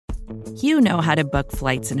You know how to book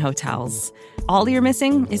flights and hotels. All you're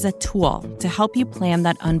missing is a tool to help you plan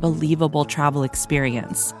that unbelievable travel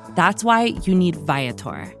experience. That's why you need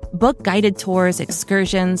Viator. Book guided tours,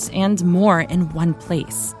 excursions, and more in one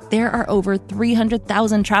place. There are over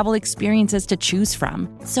 300,000 travel experiences to choose from,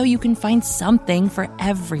 so you can find something for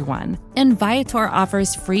everyone. And Viator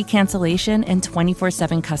offers free cancellation and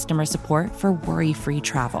 24/7 customer support for worry-free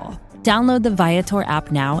travel. Download the Viator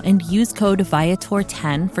app now and use code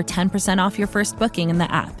Viator10 for 10% off your first booking in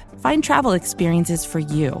the app. Find travel experiences for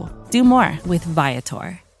you. Do more with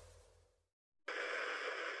Viator.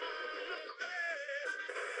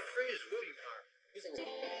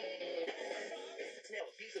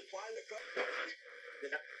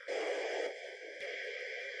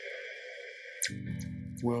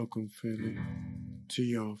 Welcome, Philly, to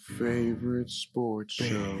your favorite sports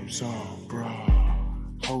show, Babes on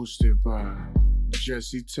Broad, hosted by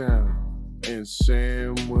Jesse Taylor and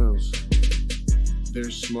Sam Wilson.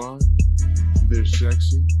 They're smart, they're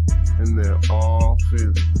sexy, and they're all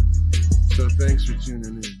Philly. So thanks for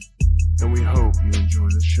tuning in, and we hope you enjoy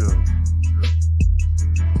the show.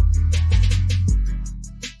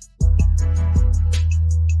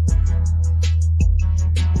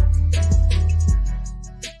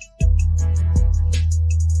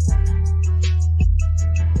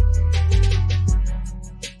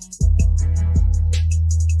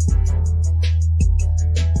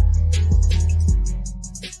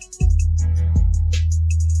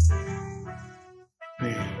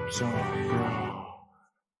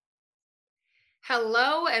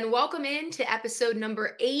 Hello and welcome in to episode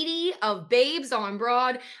number 80 of Babes on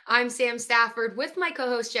Broad. I'm Sam Stafford with my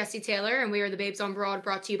co-host Jesse Taylor, and we are the Babes on Broad,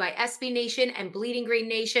 brought to you by SB Nation and Bleeding Green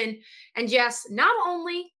Nation. And Jess, not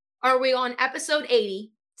only are we on episode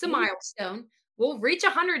 80, it's a milestone. We'll reach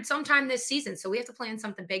 100 sometime this season, so we have to plan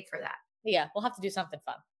something big for that. Yeah, we'll have to do something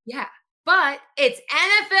fun. Yeah, but it's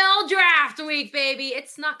NFL Draft Week, baby. It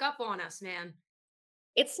snuck up on us, man.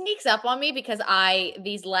 It sneaks up on me because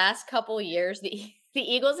these last couple years, the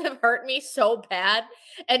Eagles have hurt me so bad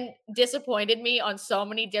and disappointed me on so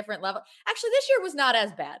many different levels. Actually, this year was not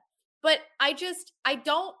as bad, but I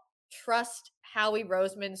don't trust Howie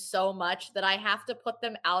Roseman so much that I have to put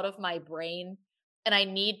them out of my brain, and I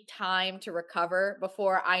need time to recover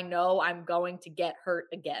before I know I'm going to get hurt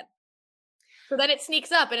again. So then it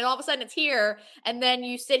sneaks up and then all of a sudden it's here, and then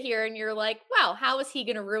you sit here and you're like, wow, how is he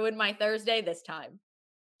going to ruin my Thursday this time?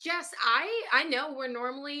 Jess, I know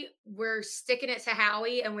we're sticking it to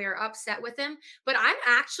Howie and we're upset with him, but I'm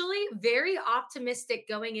actually very optimistic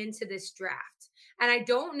going into this draft. And I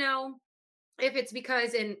don't know if it's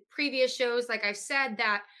because in previous shows, like I've said,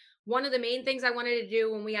 that one of the main things I wanted to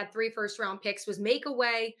do when we had 3 first-round picks was make a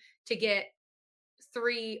way to get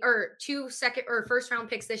 2 second or first-round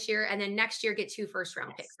picks this year, and then next year get 2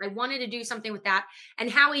 first-round picks. I wanted to do something with that, and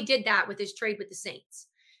Howie did that with his trade with the Saints.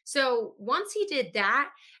 So once he did that,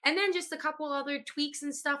 and then just a couple other tweaks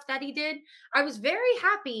and stuff that he did, I was very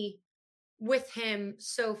happy with him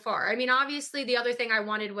so far. I mean, obviously the other thing I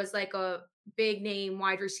wanted was like a big name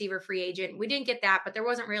wide receiver free agent. We didn't get that, but there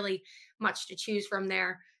wasn't really much to choose from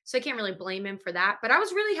there. So I can't really blame him for that. But I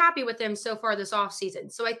was really happy with him so far this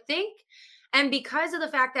offseason. So I think, and because of the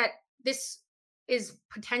fact that this is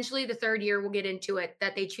potentially the third year, we'll get into it,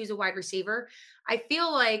 that they choose a wide receiver, I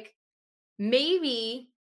feel like maybe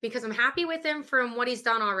because I'm happy with him from what he's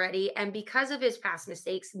done already, and because of his past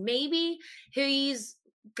mistakes, maybe he's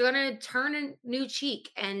going to turn a new cheek.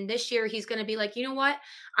 And this year he's going to be like, you know what?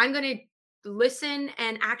 I'm going to listen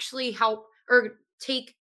and actually help or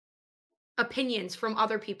take opinions from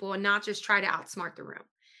other people and not just try to outsmart the room.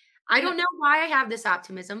 I don't know why I have this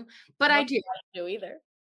optimism, but I do. I don't do either.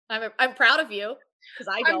 I'm proud of you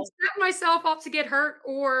because I don't. I'm setting myself up to get hurt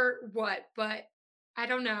or what, but I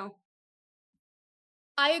don't know.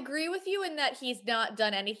 I agree with you in that he's not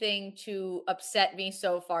done anything to upset me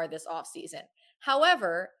so far this offseason.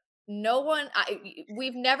 However,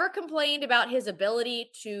 we've never complained about his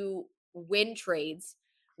ability to win trades.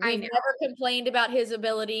 We've never complained about his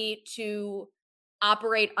ability to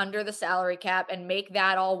operate under the salary cap and make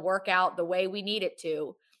that all work out the way we need it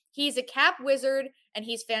to. He's a cap wizard and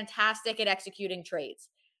he's fantastic at executing trades.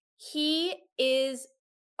 He is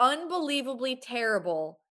unbelievably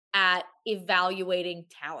terrible at evaluating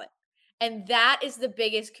talent. And that is the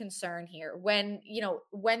biggest concern here. When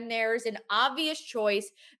there's an obvious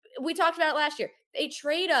choice, we talked about it last year. They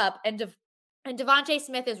trade up and Devontae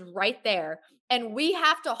Smith is right there. And we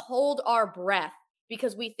have to hold our breath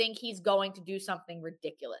because we think he's going to do something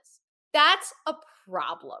ridiculous. That's a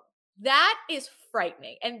problem. That is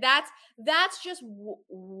frightening. And that's just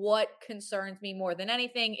what concerns me more than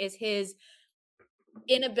anything is his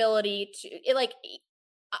inability to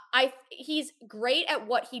he's great at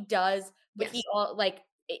what he does, but Yes. he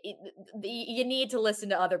you need to listen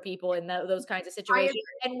to other people in those kinds of I situations.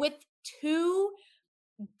 agree. And with two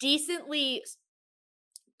decently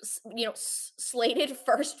slated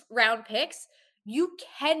first round picks, you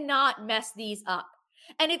cannot mess these up.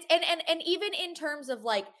 And it's and even in terms of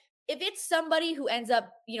like, if it's somebody who ends up,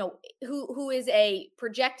 who is a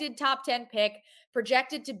projected top 10 pick,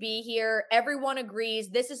 projected to be here, everyone agrees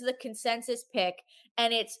this is the consensus pick,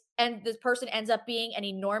 and this person ends up being an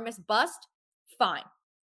enormous bust, fine.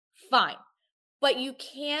 But you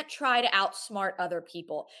can't try to outsmart other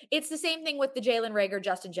people. It's the same thing with the Jalen Reagor,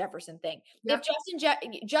 Justin Jefferson thing. Yep.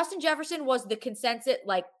 If Justin Jefferson was the consensus,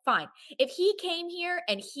 like, fine. If he came here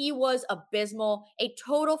and he was abysmal, a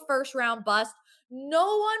total first round bust,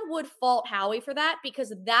 no one would fault Howie for that,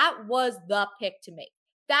 because that was the pick to make.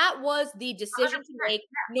 That was the decision to 100%. make. Yes,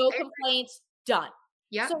 No I agree. complaints, done.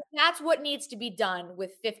 Yep. So that's what needs to be done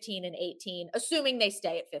with 15 and 18, assuming they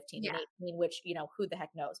stay at 15 Yeah. and 18, which, who the heck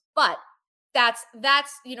knows. But that's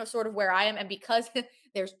sort of where I am. And because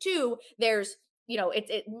there's two, there's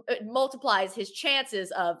it multiplies his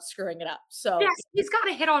chances of screwing it up. So Yes, he's got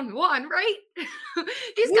to hit on one, right? He's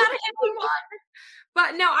got to hit on one.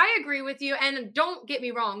 But no, I agree with you. And don't get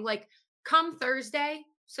me wrong, like, come Thursday,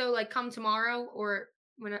 so like come tomorrow, or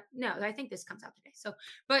no, I think this comes out today. So,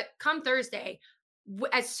 but come Thursday,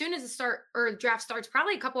 as soon as the draft starts,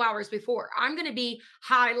 probably a couple hours before, I'm going to be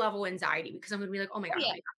high level anxiety, because I'm going to be like, oh my God, yeah.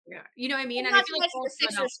 oh my God. You know what I mean? And And I not feel to like mention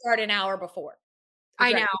the Sixers start an hour before.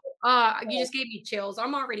 I know. You just gave me chills.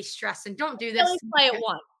 I'm already stressing. Don't do this. Play at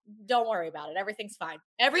 1. Don't worry about it. Everything's fine.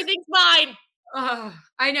 Everything's fine.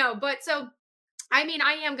 I know. But so, I mean,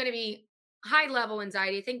 I am going to be high level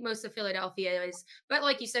anxiety. I think most of Philadelphia is. But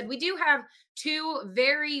like you said, we do have two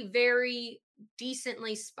very, very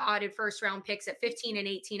decently spotted first round picks at 15 and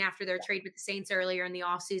 18 after their trade with the Saints earlier in the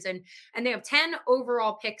offseason. And they have 10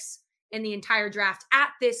 overall picks in the entire draft at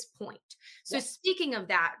this point. So speaking of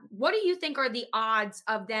that, what do you think are the odds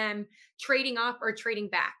of them trading up or trading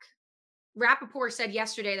back? Rappaport said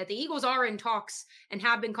yesterday that the Eagles are in talks and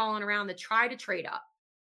have been calling around to try to trade up.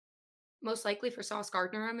 Most likely for Sauce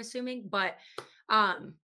Gardner, I'm assuming. But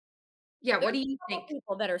yeah, what do you think?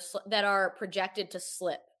 People that are projected to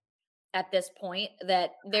slip at this point,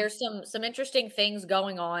 that there's some interesting things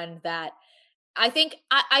going on that I think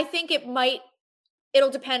it'll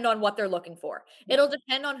depend on what they're looking for. It'll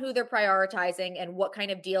depend on who they're prioritizing and what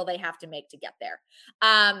kind of deal they have to make to get there.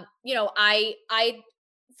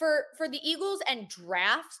 For the Eagles and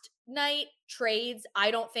draft night trades,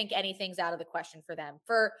 I don't think anything's out of the question for them.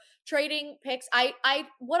 For trading picks,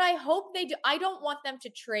 what I hope they do, I don't want them to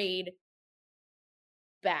trade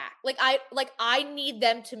back. I need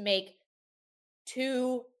them to make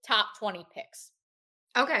 2 top 20 picks.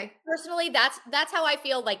 Okay. Personally, that's how I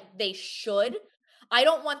feel like they should. I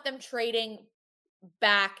don't want them trading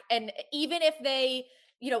back. And even if they,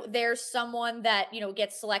 there's someone that,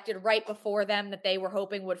 gets selected right before them that they were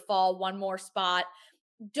hoping would fall one more spot,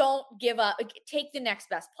 don't give up. Take the next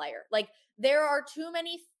best player. Like, there are too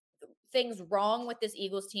many things wrong with this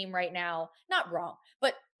Eagles team right now. Not wrong,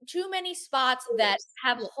 but too many spots that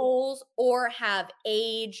have holes or have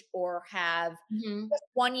age or have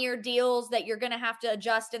 1-year deals that you're going to have to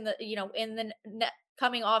adjust in the,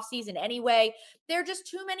 coming off season anyway. There are just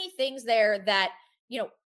too many things there that,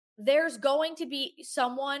 there's going to be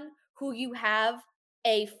someone who you have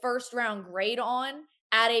a first round grade on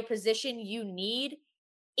at a position you need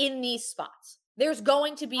in these spots. There's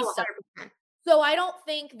going to be some. So I don't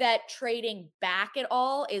think that trading back at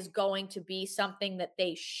all is going to be something that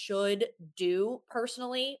they should do,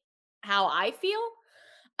 personally, how I feel.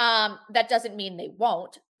 That doesn't mean they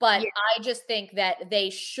won't, but I just think that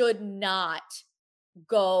they should not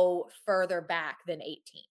go further back than 18.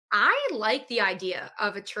 I like the idea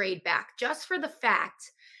of a trade back, just for the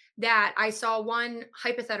fact that I saw one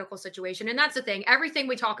hypothetical situation. And that's the thing. Everything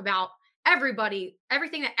we talk about, everything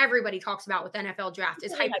that everybody talks about with NFL draft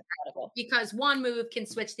is hypothetical, because one move can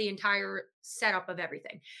switch the entire setup of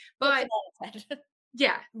everything. But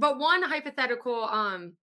but one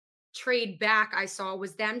hypothetical trade back I saw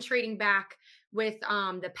was them trading back with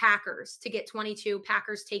the Packers to get 22.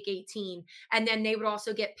 Packers take 18, and then they would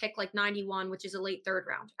also get pick like 91, which is a late third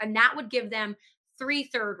round, and that would give them 3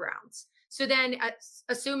 third rounds. So then,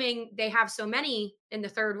 assuming they have so many in the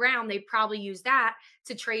third round, they'd probably use that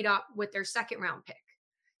to trade up with their second round pick.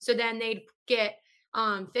 So then they'd get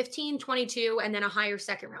 15, 22, and then a higher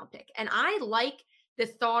second round pick. And I like the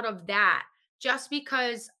thought of that, just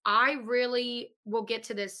because I really will get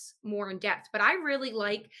to this more in depth, but I really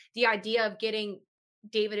like the idea of getting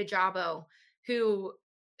David Ojabo who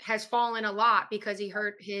has fallen a lot because he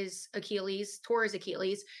hurt his Achilles, tore his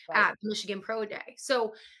Achilles Right. at Michigan Pro Day.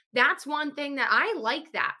 So that's one thing that I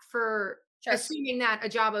like that for Sure. assuming that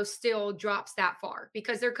Ajabo still drops that far,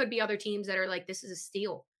 because there could be other teams that are like, this is a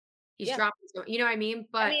steal. He's Yeah. dropping, you know what I mean? I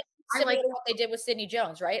But mean, I similar like to what they did with Sidney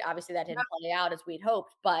Jones, right? Obviously, that didn't play out as we'd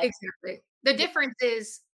hoped, but exactly. The yeah, difference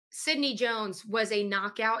is Sidney Jones was a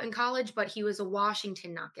knockout in college, but he was a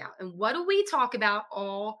Washington knockout. And what do we talk about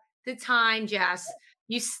all the time, Jess?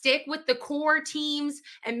 You stick with the core teams,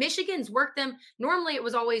 and Michigan's worked them. Normally, it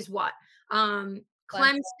was always what? Clemson,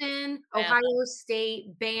 Clemson, Bama, Ohio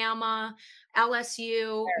State, Bama,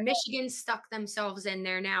 LSU, Maryland. Michigan stuck themselves in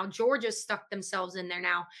there now. Georgia stuck themselves in there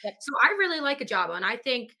now. Yep. So I really like Ajabo, and I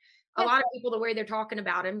think a Yeah. lot of people, the way they're talking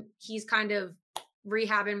about him, he's kind of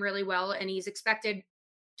rehabbing really well, and he's expected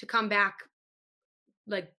to come back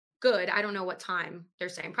like good. I don't know what time they're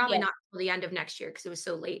saying. Probably Yeah. not till the end of next year because it was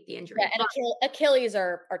so late, the injury. Yeah, and But Achilles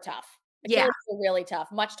are tough. yeah, Achilles are really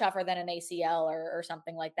tough, much tougher than an ACL or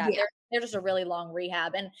something like that. yeah, They're just a really long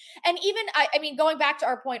rehab. And even I mean, going back to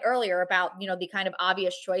our point earlier about, the kind of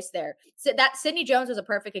obvious choice there. So that Sidney Jones is a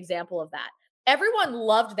perfect example of that. Everyone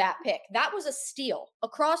loved that pick. That was a steal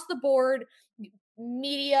across the board,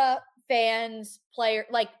 media, fans, player,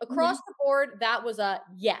 like across the board, that was a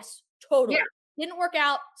yes, totally. yeah. Didn't work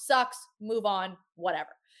out, sucks, move on, whatever.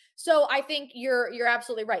 So I think you're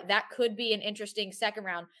absolutely right. That could be an interesting second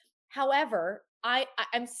round. However,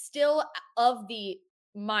 I'm still of the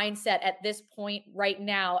mindset at this point right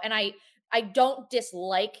now, and I don't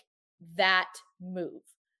dislike that move.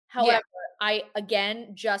 Yeah. However, I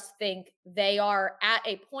again just think they are at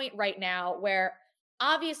a point right now where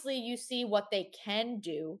obviously you see what they can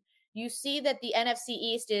do. You see that the NFC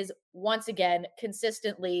East is once again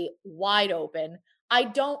consistently wide open. I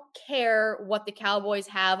don't care what the Cowboys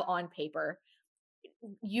have on paper.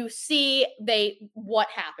 You see what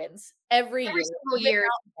happens every Every year. single year.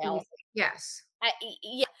 Without fail. Yes.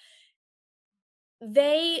 Yeah,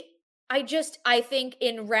 I think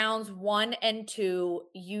in rounds 1 and 2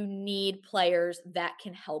 you need players that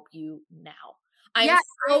can help you now. I'm Yeah,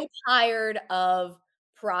 so tired of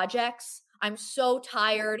projects. I'm so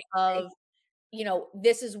tired of,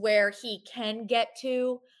 this is where he can get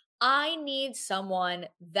to. I need someone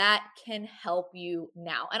that can help you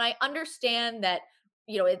now. And I understand that,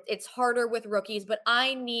 it's harder with rookies, but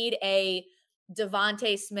I need a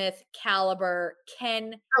Devontae Smith caliber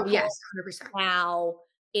can Oh, help yes, 100%. now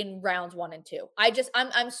in rounds 1 and 2.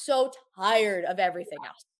 I'm so tired of everything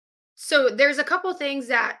else. So there's a couple things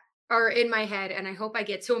that are in my head, and I hope I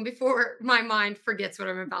get to them before my mind forgets what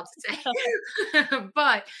I'm about to say.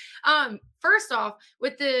 But first off,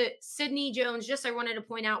 with the Sidney Jones, just I wanted to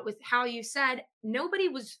point out with how you said nobody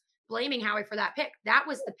was blaming Howie for that pick. That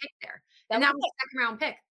was the pick there, and that was a second round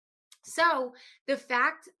pick. So the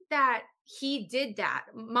fact that he did that,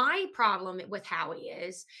 my problem with Howie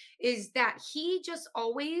is that he just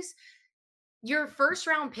always your first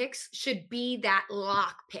round picks should be that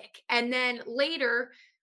lock pick. And then later,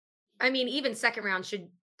 I mean, even second round should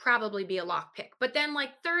probably be a lock pick. But then like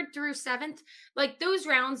third through seventh, like those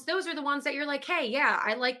rounds, those are the ones that you're like, hey, yeah,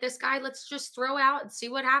 I like this guy. Let's just throw out and see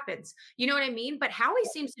what happens. You know what I mean? But Howie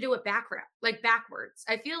seems to do it backwards.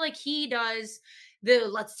 I feel like he does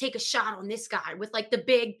let's take a shot on this guy with like the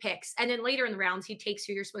big picks. And then later in the rounds, he takes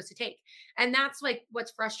who you're supposed to take. And that's like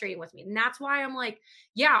what's frustrating with me. And that's why I'm like,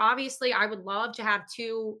 yeah, obviously I would love to have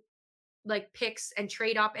two like picks and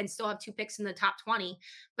trade up and still have two picks in the top 20.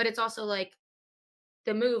 But it's also like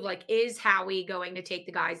the move, like, is Howie going to take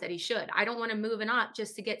the guys that he should? I don't want to move up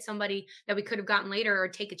just to get somebody that we could have gotten later or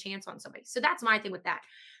take a chance on somebody. So that's my thing with that.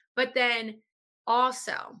 But then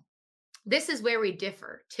also, this is where we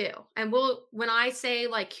differ too. And when I say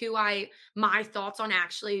like my thoughts on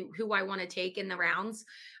actually who I want to take in the rounds,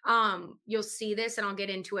 you'll see this and I'll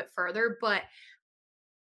get into it further, but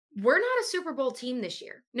we're not a Super Bowl team this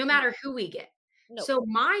year, no matter who we get. Nope. So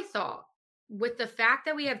my thought with the fact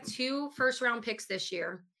that we have 2 first round picks this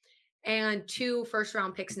year and 2 first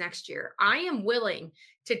round picks next year, I am willing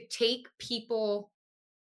to take people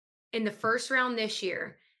in the first round this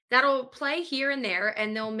year that'll play here and there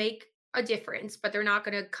and they'll make a difference, but they're not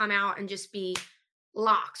going to come out and just be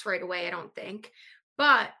locks right away, I don't think.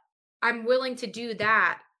 But I'm willing to do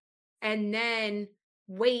that and then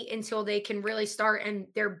wait until they can really start, and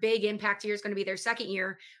their big impact year is going to be their second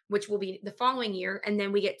year, which will be the following year, and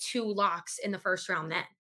then we get 2 locks in the first round then.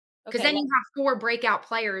 Because then you have 4 breakout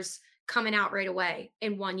players coming out right away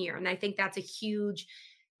in 1 year, and I think that's a huge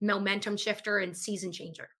momentum shifter and season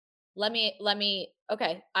changer. Let me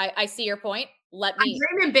okay, I see your point. I'm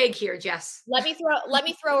dreaming big here, Jess. Let me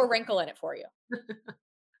throw a wrinkle in it for you.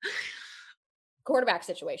 quarterback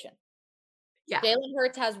situation. Yeah. Jalen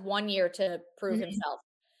Hurts has 1 year to prove himself.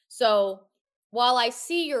 So while I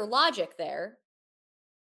see your logic there,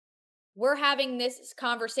 we're having this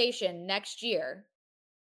conversation next year,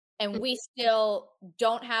 and we still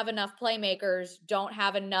don't have enough playmakers, don't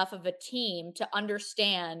have enough of a team to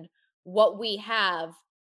understand what we have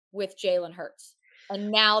with Jalen Hurts.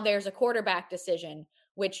 And now there's a quarterback decision,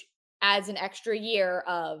 which adds an extra year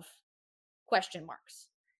of question marks.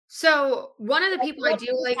 So one of the people I What do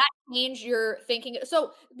does like. that change your thinking?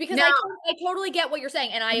 So because No. I totally get what you're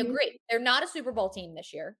saying, and I Mhm. agree. They're not a Super Bowl team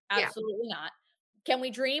this year. Yeah. Absolutely not. Can we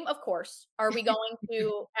dream? Of course. Are we going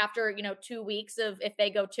to, after 2 weeks of if they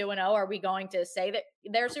go 2-0, are we going to say that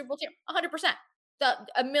they're a Super Bowl team? 100%.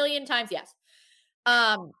 A million times yes.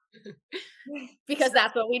 Because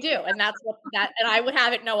that's what we do, and that's what that, and I would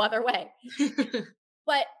have it no other way.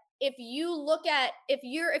 But if you look at, if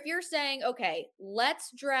you're saying, okay,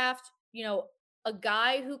 let's draft, a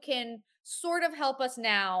guy who can sort of help us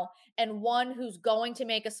now and one who's going to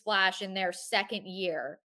make a splash in their second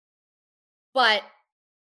year, but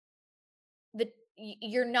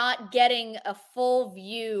you're not getting a full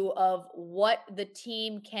view of what the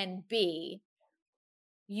team can be.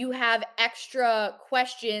 You have extra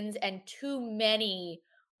questions and too many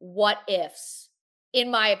what ifs,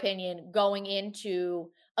 in my opinion, going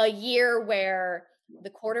into a year where the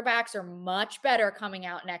quarterbacks are much better coming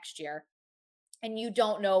out next year. And you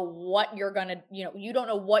don't know what you're going to, you don't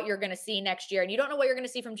know what you're going to see next year. And you don't know what you're going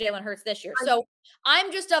to see from Jalen Hurts this year. So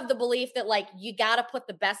I'm just of the belief that, like, you got to put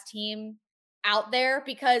the best team out there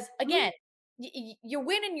because, again, you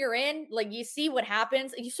win and you're in. Like, you see what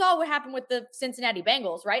happens. You saw what happened with the Cincinnati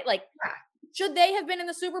Bengals, right? Like, should they have been in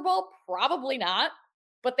the Super Bowl? Probably not,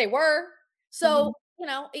 but they were. So,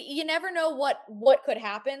 you never know what could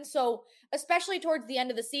happen. So, especially towards the end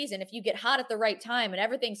of the season, if you get hot at the right time and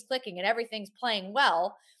everything's clicking and everything's playing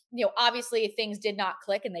well, obviously things did not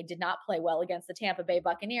click and they did not play well against the Tampa Bay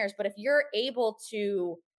Buccaneers. But if you're able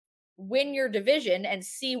to win your division and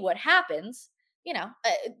see what happens,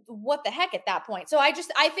 what the heck at that point? So I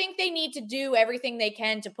think they need to do everything they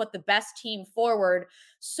can to put the best team forward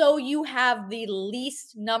so you have the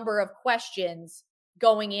least number of questions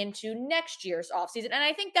going into next year's offseason. And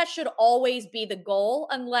I think that should always be the goal,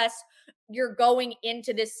 unless you're going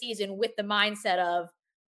into this season with the mindset of,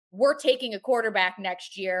 we're taking a quarterback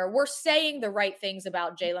next year. We're saying the right things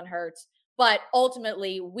about Jalen Hurts, but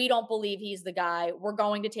ultimately we don't believe he's the guy. We're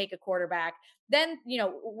going to take a quarterback. Then,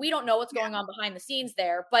 we don't know what's going on behind the scenes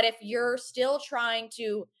there. But if you're still trying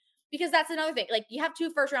to, because that's another thing, like, you have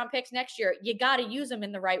 2 first-round picks next year, you got to use them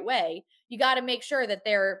in the right way. You got to make sure that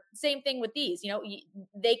they're, same thing with these,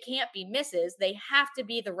 they can't be misses. They have to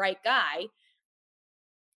be the right guy.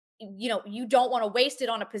 You don't want to waste it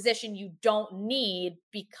on a position you don't need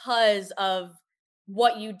because of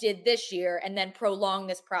what you did this year and then prolong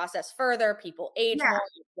this process further. People age more,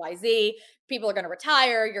 XYZ. People are going to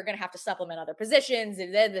retire. You're going to have to supplement other positions.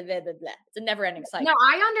 Blah, blah, blah, blah, blah. It's a never ending cycle. No,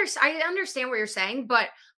 I understand what you're saying, but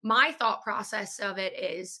my thought process of it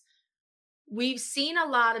is, we've seen a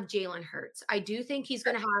lot of Jalen Hurts. I do think he's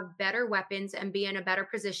going to have better weapons and be in a better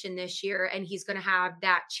position this year. And he's going to have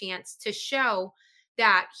that chance to show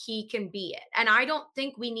that he can be it. And I don't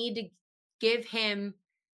think we need to give him,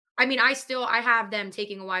 I mean, I have them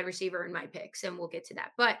taking a wide receiver in my picks, and we'll get to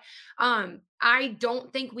that. But I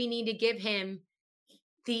don't think we need to give him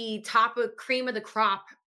the top of cream of the crop,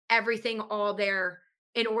 everything all there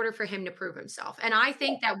in order for him to prove himself. And I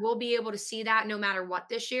think that we'll be able to see that no matter what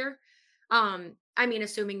this year. I mean,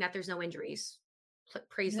 assuming that there's no injuries.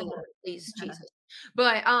 Praise the Lord, please, Jesus.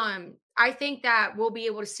 But I think that we'll be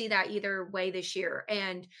able to see that either way this year.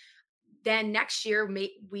 And then next year,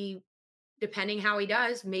 we depending how he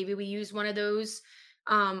does, maybe we use one of those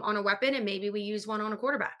on a weapon, and maybe we use one on a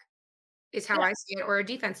quarterback, is how I see it, or a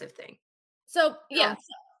defensive thing. So yeah,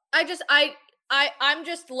 I'm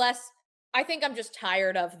just less, I think I'm just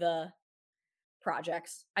tired of the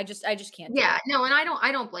projects. I just can't. Yeah, no, and I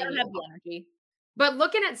don't blame you. Have the energy. But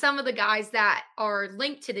looking at some of the guys that are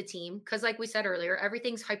linked to the team, because like we said earlier,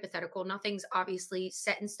 everything's hypothetical. Nothing's obviously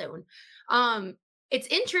set in stone. It's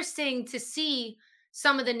interesting to see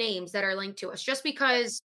some of the names that are linked to us, just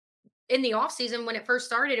because in the offseason when it first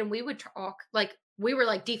started and we would talk, like, we were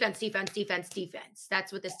like defense.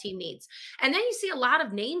 That's what this team needs. And then you see a lot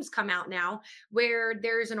of names come out now where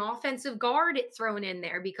there's an offensive guard thrown in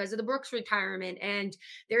there because of the Brooks retirement. And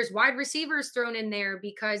there's wide receivers thrown in there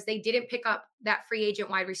because they didn't pick up that free agent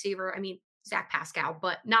wide receiver. I mean, Zach Pascal,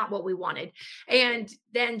 but not what we wanted. And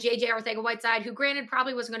then JJ Arcega-Whiteside, who granted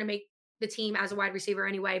probably wasn't going to make the team as a wide receiver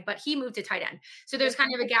anyway, but he moved to tight end. So there's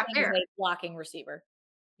kind of a gap there. Blocking receiver.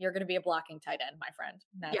 You're going to be a blocking tight end, my friend.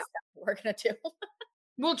 That's Yeah. what we're going to do.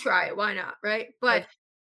 We'll try it. Why not? Right. But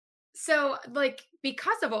so, like,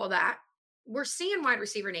 because of all that, we're seeing wide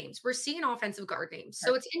receiver names, we're seeing offensive guard names.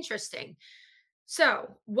 So it's interesting.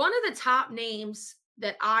 So, one of the top names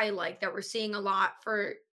that I like that we're seeing a lot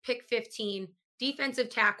for pick 15, defensive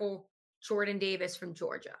tackle Jordan Davis from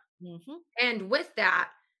Georgia. Mm-hmm. And with that,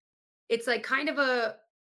 it's like kind of a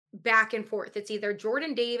back and forth. It's either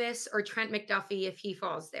Jordan Davis or Trent McDuffie if he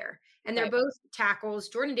falls there. And they're Right. both tackles,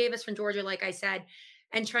 Jordan Davis from Georgia, like I said,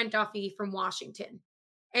 and Trent Duffy from Washington.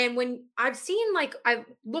 And when I've seen, like, I'm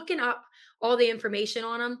looking up all the information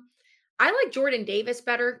on him, I like Jordan Davis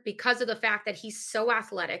better because of the fact that he's so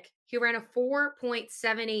athletic. He ran a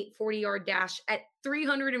 4.78 40-yard dash at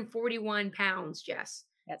 341 pounds, Jess.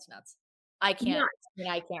 That's nuts. I can't. Nuts. I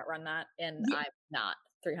mean, I can't run that, and Yeah. I'm not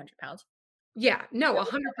 300 pounds. Yeah, no,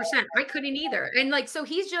 100%. I couldn't either. And like, so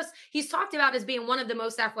he's talked about as being one of the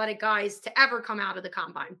most athletic guys to ever come out of the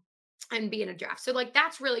combine and be in a draft. So like,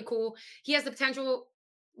 that's really cool. He has the potential,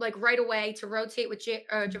 like, right away to rotate with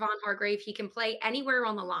Javon Hargrave. He can play anywhere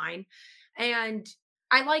on the line. And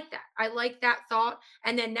I like that. I like that thought.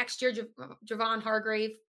 And then next year, Javon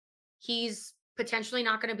Hargrave, he's potentially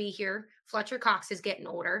not going to be here. Fletcher Cox is getting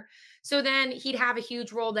older. So then he'd have a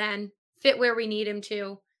huge role then, fit where we need him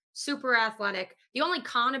to. Super athletic. The only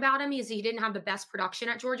con about him is he didn't have the best production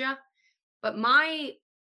at Georgia. But my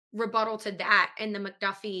rebuttal to that and the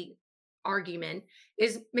McDuffie argument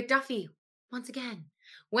is McDuffie, once again,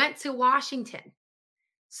 went to Washington.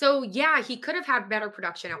 So yeah, he could have had better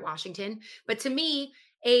production at Washington. But to me,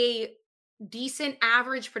 a decent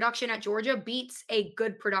average production at Georgia beats a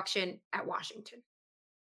good production at Washington.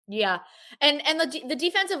 Yeah. And the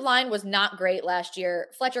defensive line was not great last year.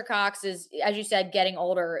 Fletcher Cox is, as you said, getting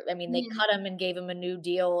older. I mean, they cut him and gave him a new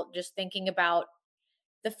deal. Just thinking about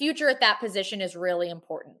the future at that position is really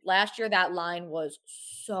important. Last year, that line was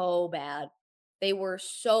so bad. They were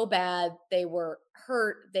so bad. They were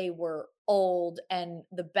hurt. They were old. And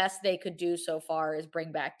the best they could do so far is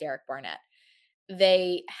bring back Derek Barnett.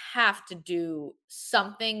 They have to do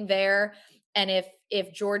something there. And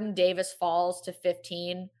if Jordan Davis falls to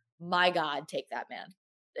 15, my God, take that man.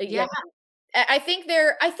 Yeah. I think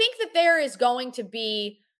that there is going to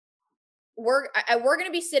be, we're going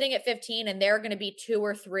to be sitting at 15 and there are going to be 2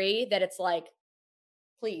 or 3 that it's like,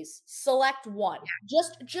 please select one.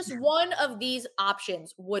 Just one of these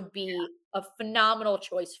options would be a phenomenal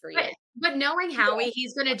choice for you. But knowing Howie,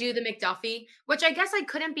 he's going to do the McDuffie, which I guess I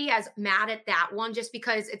couldn't be as mad at that one just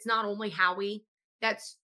because it's not only Howie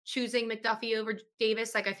that's choosing McDuffie over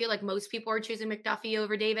Davis. Like, I feel like most people are choosing McDuffie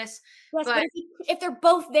over Davis. Yes, but if they're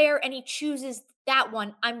both there and he chooses that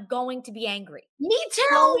one, I'm going to be angry. Me too.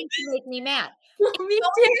 It's going to make me mad. Me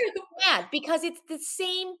too. Mad because it's the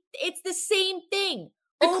same thing.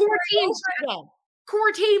 The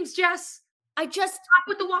core teams, Jess. I just stop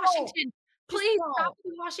with the Washington. Please stop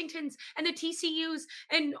with the Washingtons and the TCUs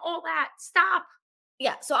and all that. Stop.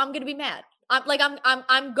 Yeah, so I'm gonna be mad.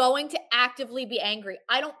 I'm going to actively be angry.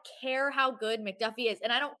 I don't care how good McDuffie is,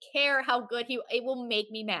 and I don't care how good it will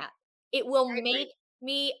make me mad. It will make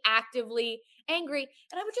me actively angry,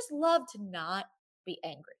 and I would just love to not be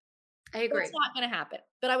angry. I agree. It's not going to happen,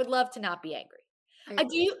 but I would love to not be angry.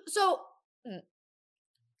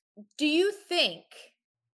 Do you think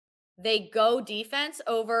they go defense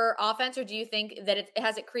over offense, or do you think that it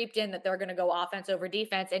has creeped in that they're going to go offense over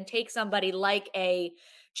defense and take somebody like a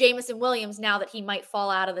Jameson Williams now that he might fall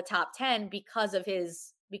out of the top 10 because of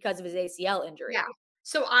his ACL injury? Yeah.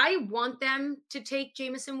 So I want them to take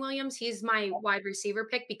Jameson Williams. He's my wide receiver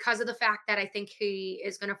pick because of the fact that I think he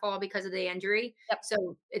is going to fall because of the injury. Yep.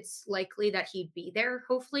 So it's likely that he'd be there,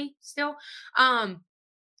 hopefully, still.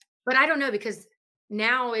 But I don't know, because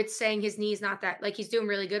now it's saying his knee's not that, like, he's doing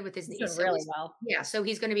really good with his knees. He's doing really well. Yeah. So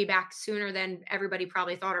he's going to be back sooner than everybody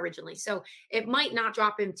probably thought originally. So it might not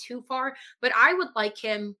drop him too far, but I would like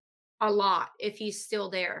him a lot if he's still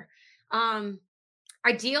there.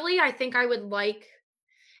 Ideally, I think I would like,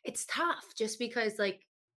 it's tough just because, like,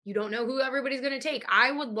 you don't know who everybody's going to take.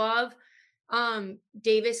 I would love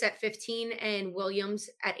Davis at 15 and Williams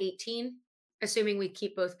at 18, assuming we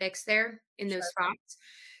keep both picks there in those spots.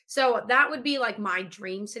 So that would be like my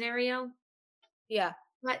dream scenario. Yeah.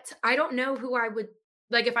 But I don't know who I would,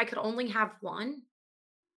 like, if I could only have one.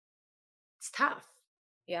 It's tough.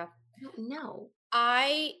 Yeah. I don't know.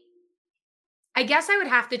 I guess I would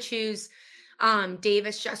have to choose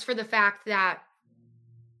Davis just for the fact that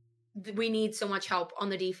we need so much help on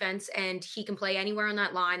the defense, and he can play anywhere on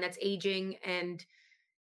that line that's aging, and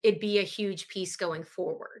it'd be a huge piece going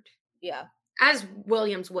forward. Yeah. as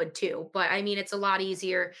Williams would too. But I mean, it's a lot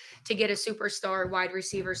easier to get a superstar wide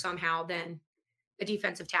receiver somehow than a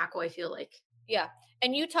defensive tackle, I feel like. Yeah.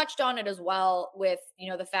 And you touched on it as well with,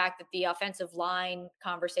 the fact that the offensive line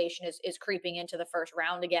conversation is creeping into the first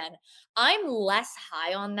round again. I'm less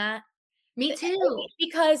high on that. Me too.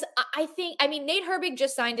 Because I think, Nate Herbig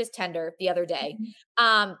just signed his tender the other day.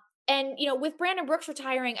 Mhm. And, with Brandon Brooks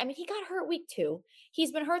retiring, he got hurt week 2.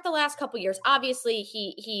 He's been hurt the last couple years. Obviously,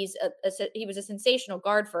 he was a sensational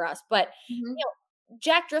guard for us, but Mhm.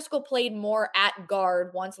 Jack Driscoll played more at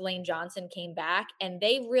guard once Lane Johnson came back, and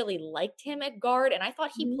they really liked him at guard. And I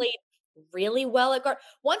thought he Mhm. played really well at guard.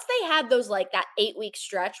 Once they had those that 8-week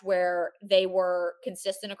stretch where they were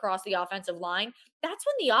consistent across the offensive line, that's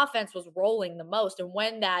when the offense was rolling the most. And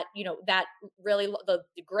when that, that really the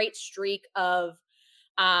great streak of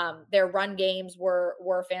their run games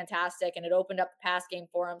were fantastic, and it opened up the pass game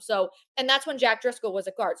for him. So, and that's when Jack Driscoll was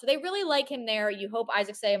a guard. So they really like him there. You hope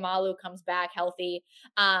Isaac Sayamalu comes back healthy,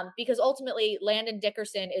 because ultimately Landon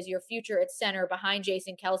Dickerson is your future at center behind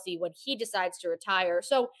Jason Kelsey when he decides to retire.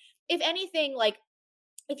 So, if anything,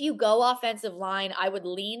 if you go offensive line, I would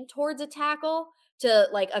lean towards a tackle to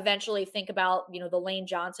eventually think about the Lane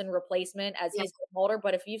Johnson replacement as Yeah. he's older.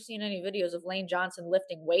 But if you've seen any videos of Lane Johnson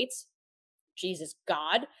lifting weights, Jesus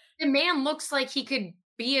God, The man looks like he could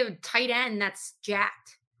be a tight end that's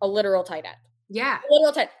jacked. a literal tight end. Yeah. A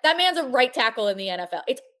literal tight. That man's a right tackle in the NFL.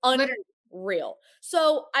 It's Literally. unreal.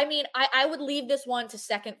 So, I would leave this one to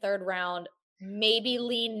second, third round, maybe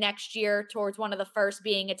lean next year towards one of the first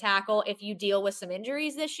being a tackle if you deal with some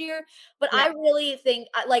injuries this year. But Yeah. I really think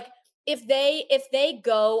if they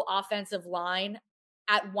go offensive line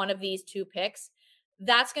at one of these 2 picks,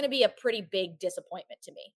 that's going to be a pretty big disappointment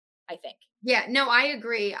to me, I think. Yeah, no, I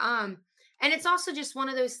agree. And it's also just one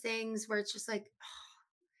of those things where it's just like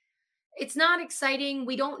it's not exciting.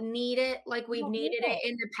 We don't need it like we've don't need needed it. it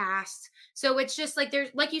in the past. So it's just like there's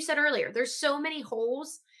like you said earlier, there's so many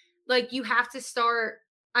holes. Like you have to start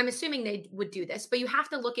I'm assuming they would do this, but you have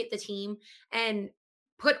to look at the team and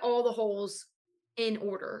put all the holes in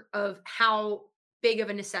order of how big of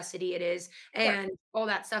a necessity it is Right. and all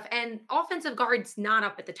that stuff. And offensive guard's not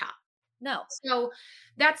up at the top. No. So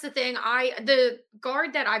that's the thing. The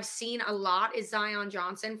guard that I've seen a lot is Zion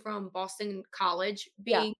Johnson from Boston College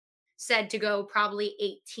Yeah. being said to go probably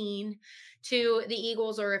 18 to the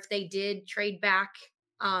Eagles, or if they did trade back,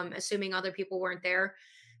 assuming other people weren't there,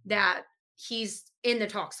 that he's in the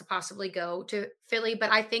talks to possibly go to Philly.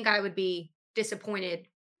 But I think I would be disappointed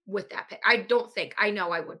with that pick. I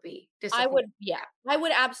know I would be disappointed. I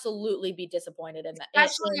would absolutely be disappointed in that.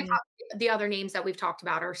 Especially if the other names that we've talked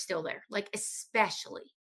about are still there. Like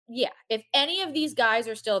especially. Yeah, if any of these guys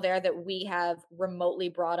are still there that we have remotely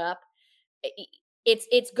brought up,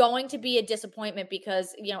 it's going to be a disappointment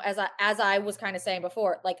because, as I was kind of saying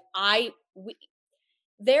before,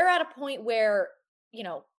 they're at a point where,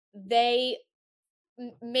 they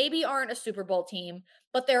maybe aren't a Super Bowl team,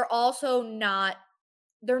 but they're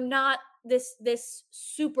not this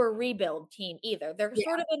super rebuild team either. They're Yeah.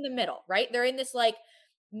 sort of in the middle, right? They're in this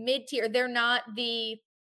mid-tier. They're not the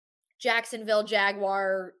Jacksonville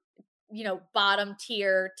Jaguar, bottom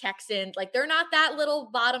tier Texans. They're not that little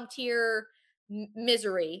bottom tier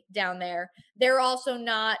misery down there. They're also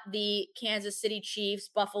not the Kansas City Chiefs,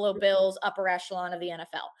 Buffalo Bills, upper echelon of the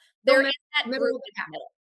NFL. They're in that Middle group of the in pack. the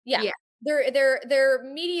middle. Yeah. Yeah. They're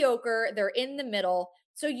mediocre. They're in the middle.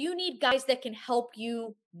 So you need guys that can help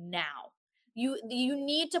you now. You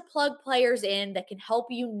need to plug players in that can help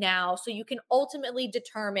you now so you can ultimately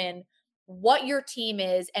determine what your team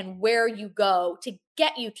is and where you go to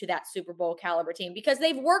get you to that Super Bowl caliber team, because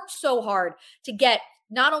they've worked so hard to get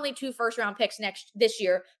not only 2 first-round picks this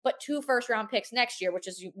year, but 2 first-round picks next year, which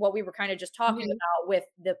is what we were kind of just talking about with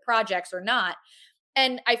the projects or not.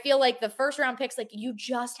 And I feel like the first round picks, you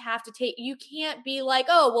just have to take, you can't be like,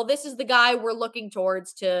 oh, well, this is the guy we're looking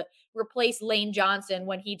towards to replace Lane Johnson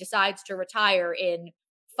when he decides to retire in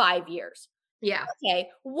 5 years. Yeah. Okay.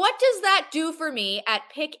 What does that do for me at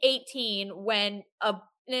pick 18 when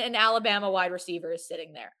an Alabama wide receiver is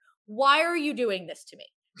sitting there? Why are you doing this to me?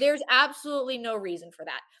 There's absolutely no reason for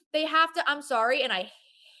that. They have to, I'm sorry, and I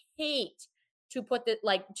hate to put that,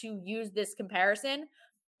 to use this comparison,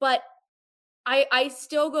 but I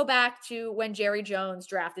still go back to when Jerry Jones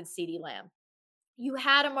drafted CeeDee Lamb. You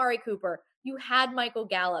had Amari Cooper. You had Michael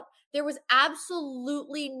Gallup. There was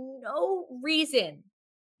absolutely no reason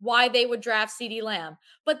why they would draft CeeDee Lamb,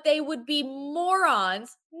 but they would be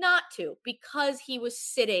morons not to, because he was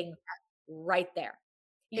sitting right there.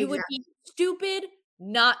 You would be stupid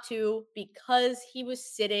not to, because he was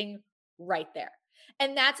sitting right there.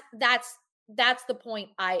 And that's that's the point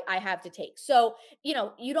I have to take. So, you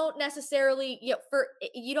don't necessarily,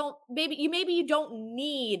 maybe you don't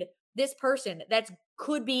need this person that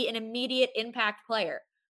could be an immediate impact player.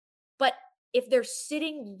 But if they're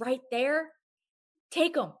sitting right there,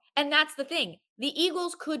 take them. And that's the thing. The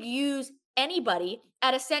Eagles could use anybody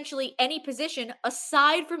at essentially any position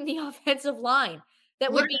aside from the offensive line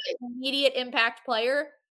that would be Literally, an immediate impact player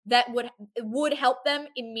that would help them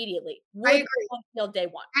immediately. I Would agree. on field day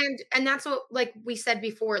one. And that's what, like we said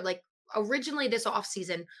before, like originally this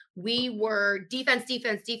offseason, we were defense,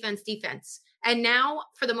 defense, defense, defense. And now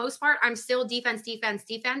for the most part, I'm still defense, defense,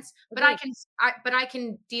 defense, but Agreed. I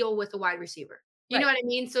can deal with a wide receiver. You know Right. what I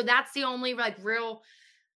mean? So that's the only like real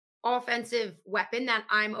offensive weapon that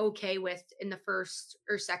I'm okay with in the first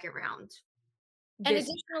or second round. And This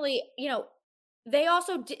additionally, they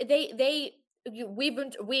also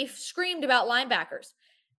we've screamed about linebackers.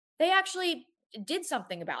 They actually did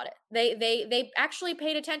something about it. They actually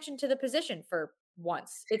paid attention to the position for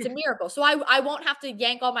once. It's a miracle. So I won't have to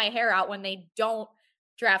yank all my hair out when they don't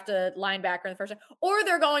draft a linebacker in the first round, or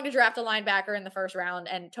they're going to draft a linebacker in the first round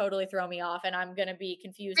and totally throw me off, and I'm going to be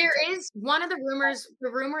confused. There is one of the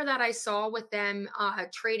rumor that I saw with them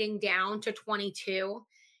trading down to 22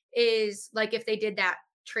 is like if they did that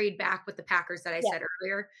trade back with the Packers that I Yeah. said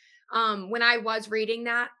earlier. When I was reading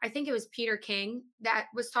that, I think it was Peter King that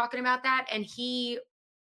was talking about that. And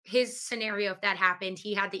his scenario, if that happened,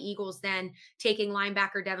 he had the Eagles then taking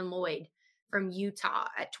linebacker Devin Lloyd from Utah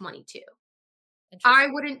at 22. I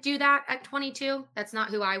wouldn't do that at 22. That's not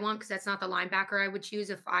who I want because that's not the linebacker I would choose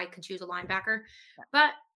if I could choose a linebacker.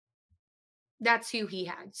 But that's who he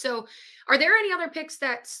had. So, are there any other picks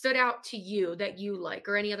that stood out to you that you like,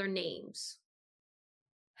 or any other names?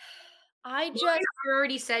 I Well, just I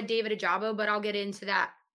already said David Ajabo, but I'll get into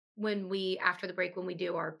that after the break when we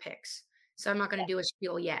do our picks. So I'm not going to do a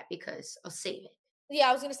spiel yet because I'll save it. Yeah,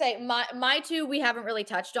 I was gonna say my two we haven't really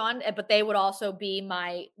touched on, but they would also be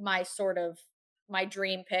my sort of my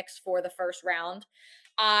dream picks for the first round.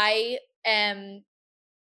 I am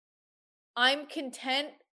I'm content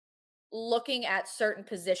looking at certain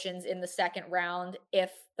positions in the second round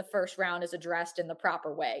if the first round is addressed in the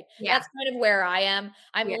proper way. Yeah. That's kind of where I am.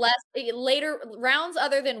 I'm Yeah. less later rounds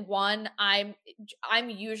other than one, I'm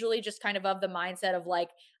usually just kind of the mindset of like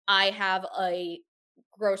I have a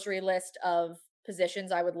grocery list of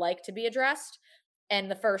positions I would like to be addressed. And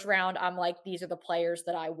the first round, I'm like, these are the players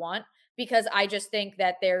that I want because I just think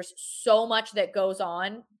that there's so much that goes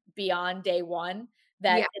on beyond day one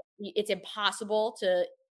that Yeah. it's impossible to.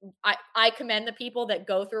 I commend the people that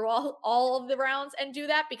go through all of the rounds and do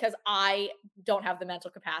that because I don't have the mental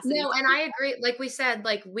capacity. No, and I agree. Like we said,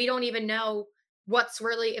 like we don't even know what's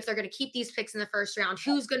really if they're going to keep these picks in the first round,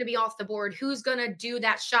 who's going to be off the board, who's going to do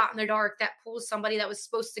that shot in the dark that pulls somebody that was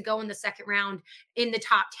supposed to go in the second round in the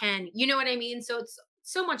top 10. You know what I mean? So it's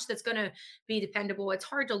so much that's going to be dependable. It's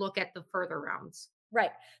hard to look at the further rounds.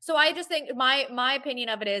 Right. So I just think my opinion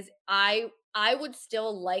of it is I would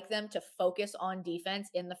still like them to focus on defense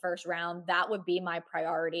in the first round. That would be my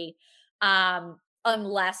priority.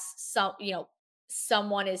 Unless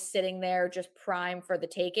someone is sitting there just prime for the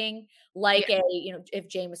taking, like if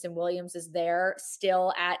Jameson Williams is there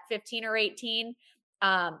still at 15 or 18,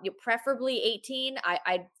 preferably 18.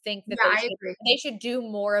 I think that Yeah, I agree. they should do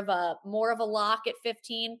more of a lock at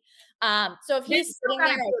 15. So if he's Still sitting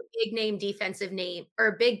gotta there, be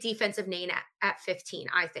a big defensive name at 15,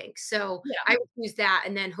 I think. So yeah. I would choose that,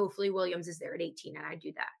 and then hopefully Williams is there at 18, and I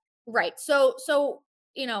do that. Right. So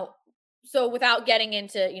without getting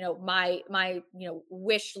into, my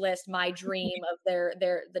wish list, my dream of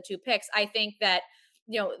the two picks, I think that,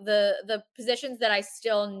 the positions that I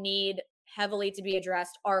still need heavily to be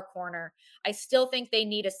addressed are corner. I still think they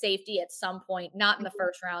need a safety at some point, not in the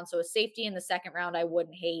first round. So a safety in the second round, I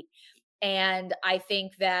wouldn't hate. And I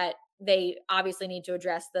think that they obviously need to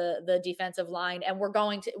address the defensive line, and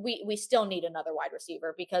we still need another wide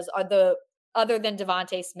receiver because other than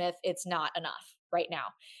Devontae Smith, it's not enough right now.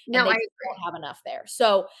 No, And they I don't have enough there.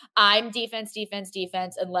 So I'm defense, defense,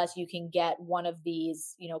 defense, unless you can get one of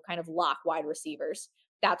these, kind of lock wide receivers.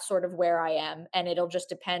 That's sort of where I am. And it'll just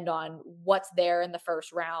depend on what's there in the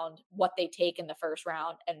first round, what they take in the first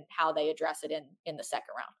round, and how they address it in the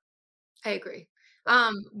second round. I agree.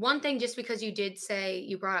 One thing, just because you did say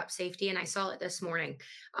you brought up safety, and I saw it this morning.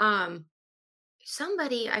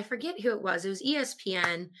 Somebody, I forget who it was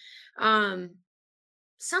ESPN.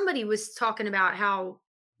 Somebody was talking about how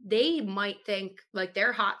they might think, like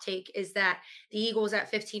their hot take is that the Eagles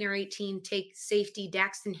at 15 or 18 take safety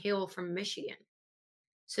Daxton Hill from Michigan.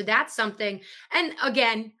 So that's something. And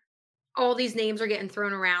again, all these names are getting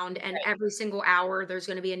thrown around, and every single hour there's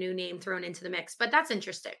going to be a new name thrown into the mix. But that's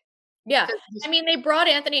interesting. Yeah. I mean, they brought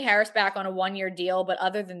Anthony Harris back on a 1-year deal, but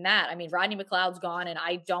other than that, I mean, Rodney McLeod's gone, and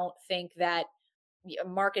I don't think that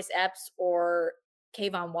Marcus Epps or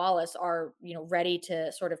Kayvon Wallace are, ready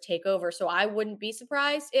to sort of take over. So I wouldn't be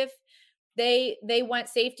surprised if they went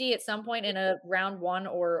safety at some point in a round 1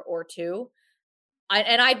 or 2.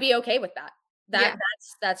 I'd be okay with that.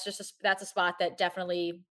 That's a spot that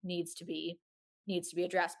definitely needs to be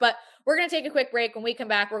addressed. But we're going to take a quick break. When we come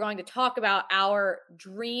back, we're going to talk about our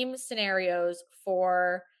dream scenarios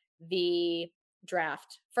for the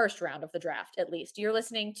draft, first round of the draft, at least. You're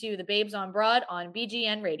listening to the Babes on Broad on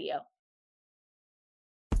BGN Radio.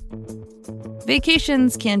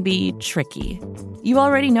 Vacations can be tricky. You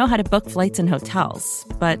already know how to book flights and hotels,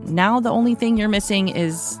 but now the only thing you're missing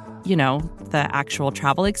is, the actual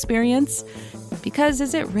travel experience. Because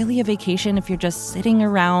is it really a vacation if you're just sitting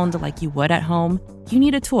around like you would at home? You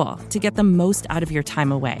need a tool to get the most out of your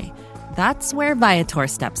time away. That's where Viator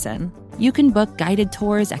steps in. You can book guided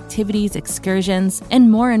tours, activities, excursions,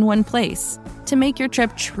 and more in one place to make your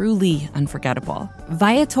trip truly unforgettable.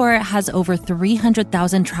 Viator has over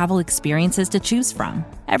 300,000 travel experiences to choose from.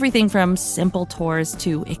 Everything from simple tours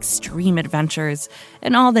to extreme adventures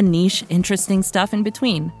and all the niche, interesting stuff in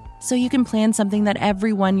between. So you can plan something that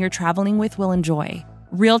everyone you're traveling with will enjoy.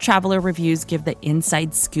 Real traveler reviews give the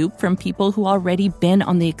inside scoop from people who already been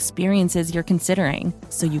on the experiences you're considering,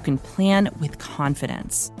 so you can plan with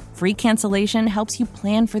confidence. Free cancellation helps you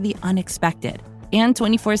plan for the unexpected. And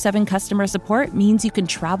 24/7 customer support means you can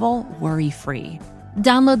travel worry-free.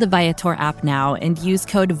 Download the Viator app now and use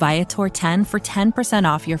code Viator10 for 10%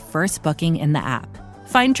 off your first booking in the app.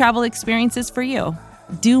 Find travel experiences for you.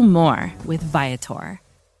 Do more with Viator.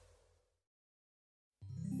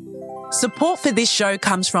 Support for this show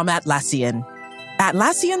comes from Atlassian.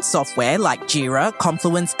 Atlassian software like Jira,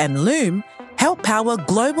 Confluence, and Loom help power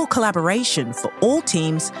global collaboration for all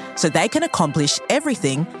teams so they can accomplish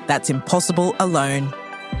everything that's impossible alone.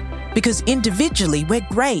 Because individually we're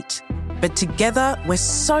great, but together we're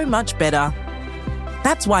so much better.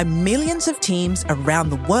 That's why millions of teams around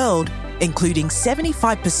the world, including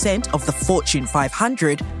 75% of the Fortune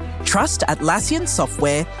 500, trust Atlassian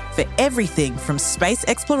software for everything from space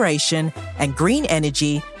exploration and green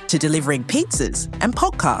energy to delivering pizzas and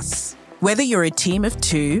podcasts. Whether you're a team of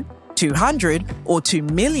 2, 200, or 2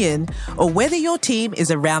 million, or whether your team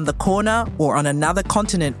is around the corner or on another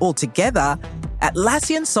continent altogether,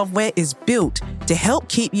 Atlassian software is built to help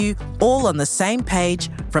keep you all on the same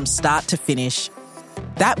page from start to finish.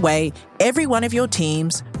 That way, every one of your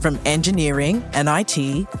teams, from engineering and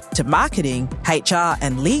IT to marketing, HR,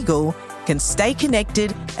 and legal, can stay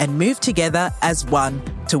connected and move together as one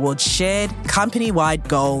towards shared company-wide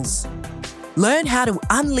goals. Learn how to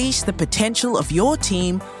unleash the potential of your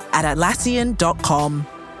team at Atlassian.com.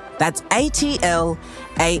 That's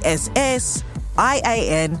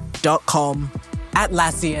ATLASSIAN.com.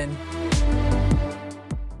 Atlassian.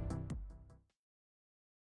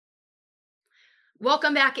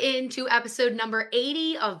 Welcome back into episode number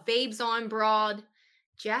 80 of Babes on Broad.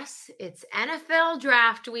 Jess, it's NFL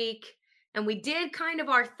draft week, and we did kind of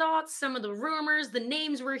our thoughts, some of the rumors, the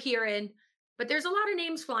names we're hearing, but there's a lot of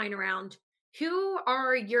names flying around. Who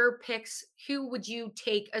are your picks? Who would you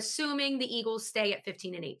take, assuming the Eagles stay at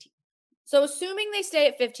 15 and 18? So assuming they stay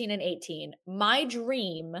at 15 and 18, my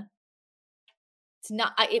dream,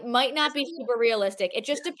 it might not be super realistic. It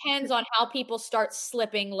just depends on how people start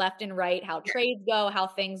slipping left and right, how trades go, how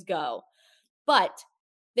things go. But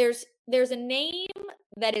there's a name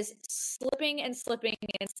that is slipping and slipping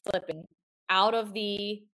and slipping out of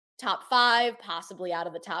the top 5, possibly out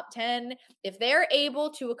of the top 10. If they're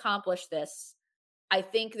able to accomplish this, I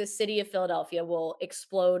think the city of Philadelphia will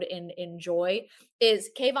explode in joy.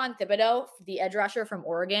 Is Kayvon Thibodeau, the edge rusher from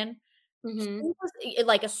Oregon, he was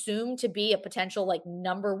assumed to be a potential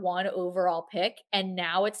number 1 overall pick, and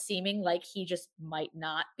now it's seeming like he just might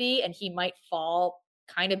not be, and he might fall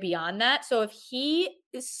kind of beyond that. So if he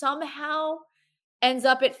somehow ends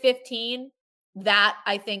up at 15, that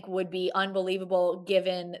I think would be unbelievable,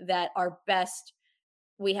 given that our best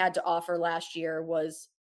we had to offer last year was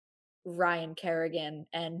Ryan Kerrigan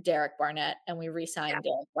and Derek Barnett, and we re-signed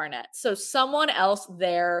Derek Barnett. So someone else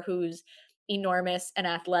there who's enormous and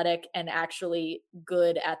athletic and actually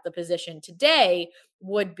good at the position today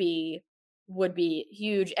would be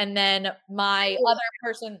huge. And then my other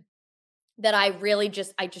person that I really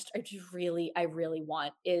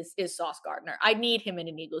want is Sauce Gardner. I need him in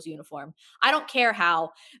an Eagles uniform. I don't care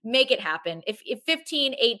how. Make it happen. If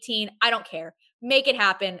 15, 18, I don't care. Make it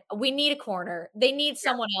happen. We need a corner. They need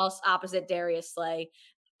someone else opposite Darius Slay.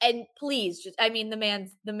 And please just, I mean, the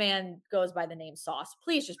man goes by the name Sauce.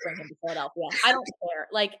 Please just bring him to Philadelphia. I don't care.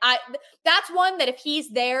 Like that's one that if he's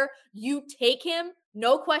there, you take him,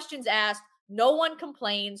 no questions asked, no one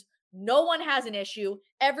complains, no one has an issue.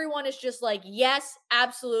 Everyone is just like, yes,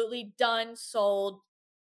 absolutely, done, sold.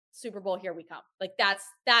 Super Bowl, here we come. Like that's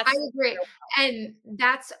I agree. And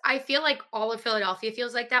I feel like all of Philadelphia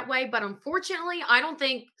feels like that way. But unfortunately, I don't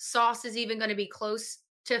think Sauce is even going to be close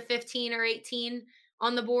to 15 or 18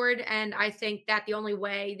 on the board. And I think that the only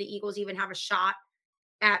way the Eagles even have a shot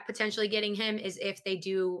at potentially getting him is if they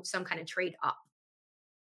do some kind of trade up.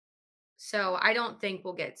 So I don't think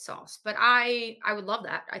we'll get Sauce, but I would love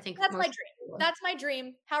that. I think that's my dream. That's my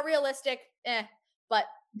dream. How realistic? But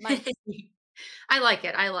my I like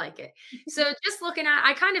it. I like it. So just looking at,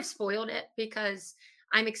 I kind of spoiled it because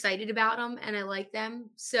I'm excited about them and I like them.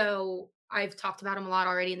 So I've talked about them a lot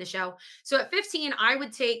already in the show. So at 15, I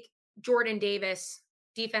would take Jordan Davis,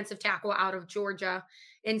 defensive tackle out of Georgia,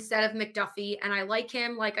 instead of McDuffie. And I like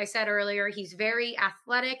him. Like I said earlier, he's very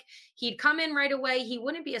athletic. He'd come in right away. He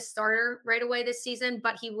wouldn't be a starter right away this season,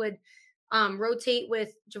 but he would rotate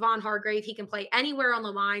with Javon Hargrave. He can play anywhere on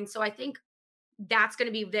the line. So I think that's going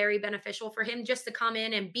to be very beneficial for him just to come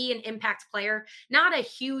in and be an impact player, not a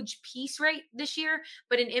huge piece right this year,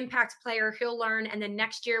 but an impact player. He'll learn. And then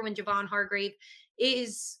next year when Javon Hargrave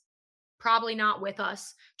is probably not with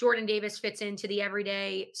us, Jordan Davis fits into the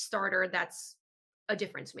everyday starter. That's a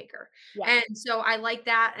difference maker. Yeah. And so I like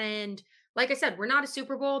that. And like I said, we're not a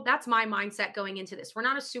Super Bowl. That's my mindset going into this. We're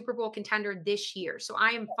not a Super Bowl contender this year. So I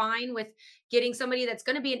am fine with getting somebody that's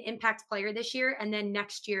going to be an impact player this year. And then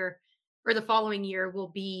next year, or the following year, will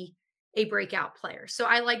be a breakout player. So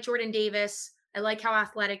I like Jordan Davis. I like how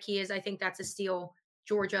athletic he is. I think that's a steal.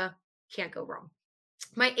 Georgia, can't go wrong.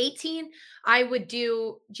 My 18, I would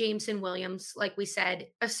do Jameson Williams, like we said,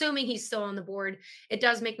 assuming he's still on the board. It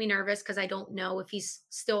does make me nervous because I don't know if he's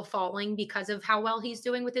still falling because of how well he's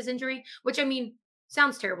doing with his injury, which, I mean,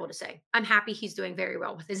 sounds terrible to say. I'm happy he's doing very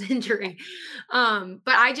well with his injury. But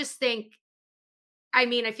I just think, I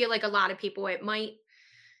mean, I feel like a lot of people, it might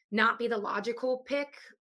not be the logical pick,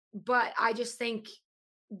 but I just think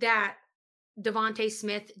that Devontae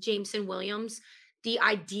Smith, Jameson Williams, the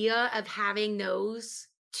idea of having those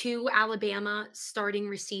two Alabama starting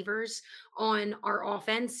receivers on our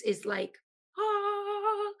offense is like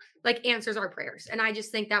answers our prayers. And I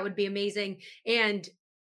just think that would be amazing. And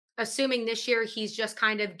assuming this year he's just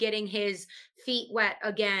kind of getting his feet wet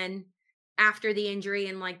again after the injury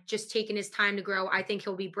and like just taking his time to grow, I think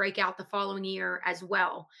he'll be breakout the following year as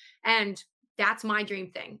well. And that's my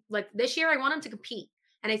dream thing. Like this year, I want him to compete.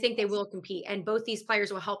 And I think they will compete. And both these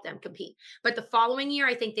players will help them compete. But the following year,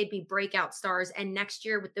 I think they'd be breakout stars. And next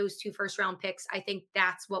year with those 2 first-round picks, I think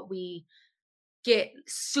that's what we get,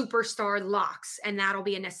 superstar locks. And that'll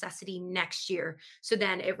be a necessity next year. So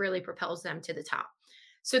then it really propels them to the top.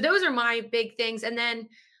 So those are my big things. And then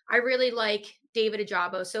I really like David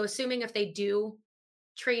Ojabo. So assuming if they do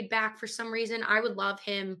trade back for some reason, I would love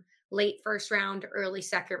him late first round, early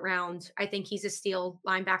second round. I think he's a steal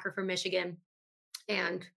linebacker from Michigan.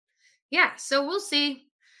 And yeah, so we'll see.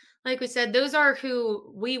 Like we said, those are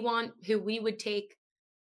who we want, who we would take.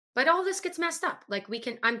 But all this gets messed up. Like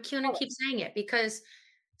I'm going to keep saying it because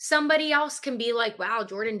somebody else can be like, wow,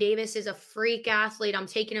 Jordan Davis is a freak athlete. I'm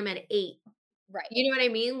taking him at 8. Right. You know what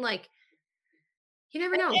I mean? Like, you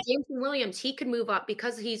never know. Jameson Williams, he could move up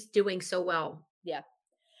because he's doing so well. Yeah.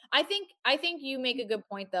 I think you make a good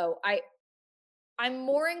point though. I'm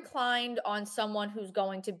more inclined on someone who's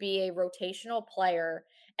going to be a rotational player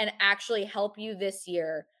and actually help you this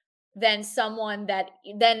year than someone that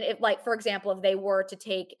then if like, for example, if they were to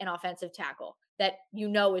take an offensive tackle that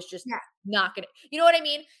is just not going to, you know what I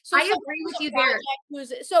mean? So I agree with you there.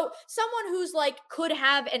 So someone who's like could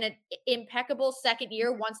have an impeccable second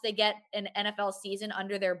year once they get an NFL season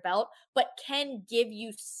under their belt, but can give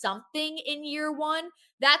you something in year 1.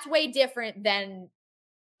 That's way different than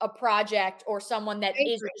a project or someone that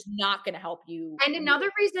is just not going to help you. And another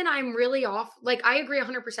reason I'm really off, like I agree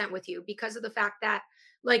 100% with you because of the fact that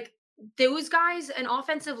like those guys, an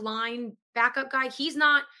offensive line backup guy, he's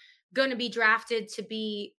not going to be drafted to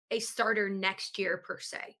be a starter next year per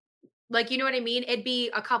se. Like, you know what I mean? It'd be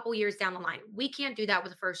a couple years down the line. We can't do that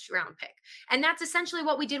with a first round pick. And that's essentially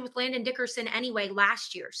what we did with Landon Dickerson anyway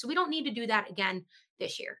last year. So we don't need to do that again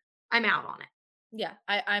this year. I'm out on it. Yeah,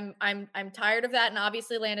 I'm tired of that. And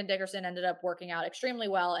obviously Landon Dickerson ended up working out extremely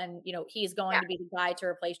well. And, he's going to be the guy to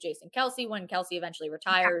replace Jason Kelce when Kelce eventually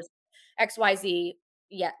retires, XYZ.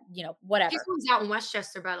 Yeah. Whatever. He's out in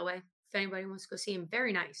Westchester, by the way, if anybody wants to go see him.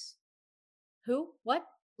 Very nice. Who? What?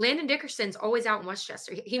 Landon Dickerson's always out in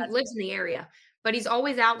Westchester. He lives in the area. but he's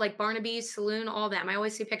always out like Barnaby's Saloon, all them. I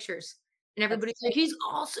always see pictures and everybody's like, he's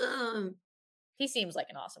awesome. He seems like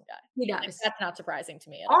an awesome guy. He does. That's not surprising to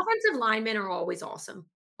me at all. Offensive linemen are always awesome.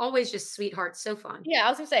 Always just sweethearts. So fun. Yeah, I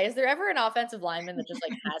was gonna say, is there ever an offensive lineman that just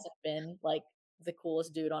like hasn't been like the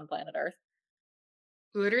coolest dude on planet Earth?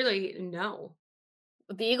 Literally, no.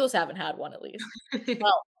 The Eagles haven't had one at least.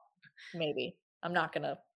 Well, maybe. I'm not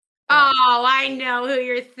gonna. Oh, I know who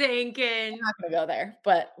you're thinking. I'm not gonna go there,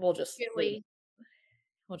 but we'll just leave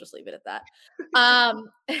it at that.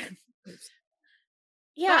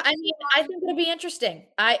 Yeah, I mean, I think it'll be interesting.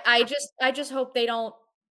 I just hope they don't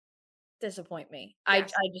disappoint me.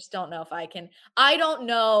 Yes. I just don't know if I can. I don't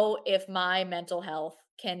know if my mental health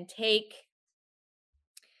can take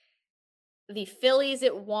the Phillies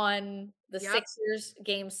at 1, the Yep. Sixers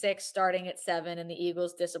game 6 starting at 7, and the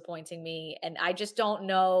Eagles disappointing me, and I just don't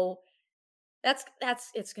know. That's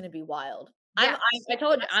it's gonna be wild. Yes. I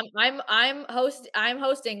told you I'm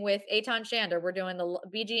hosting with Eitan Shander. We're doing the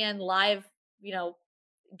BGN live,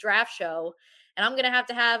 draft show, and I'm gonna have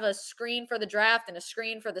to have a screen for the draft and a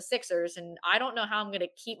screen for the Sixers, and I don't know how I'm gonna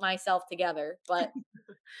keep myself together, but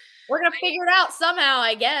we're gonna figure it out somehow,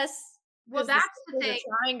 I guess. Well, 'cause that's the Sixers are thing.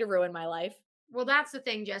 trying to ruin my life. Well, that's the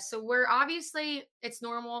thing, Jess. So we're obviously, it's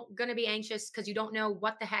normal, going to be anxious because you don't know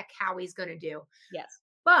what the heck Howie's going to do. Yes.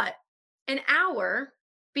 But an hour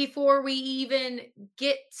before we even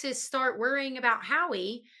get to start worrying about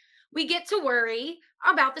Howie, we get to worry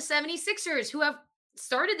about the 76ers, who have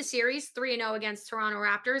started the series 3-0 against Toronto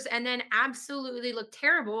Raptors and then absolutely looked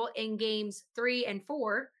terrible in games 3 and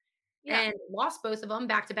 4 and lost both of them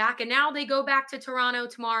back to back. And now they go back to Toronto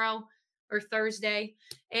tomorrow or Thursday,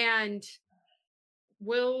 and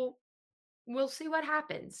we'll see what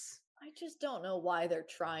happens. I just don't know why they're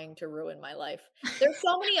trying to ruin my life. There's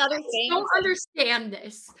so many other things. I don't understand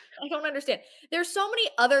this. I don't understand. There's so many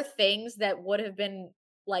other things that would have been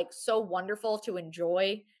like so wonderful to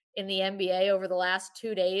enjoy in the NBA over the last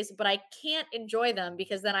 2 days, but I can't enjoy them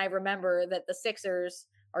because then I remember that the Sixers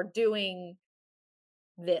are doing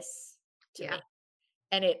this to me.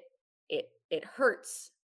 And it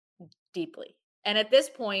hurts deeply. And at this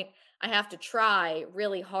point, I have to try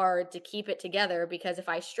really hard to keep it together because if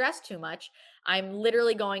I stress too much, I'm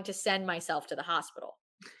literally going to send myself to the hospital.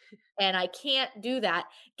 And I can't do that.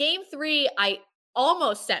 Game 3, I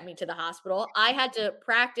almost sent me to the hospital. I had to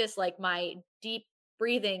practice like my deep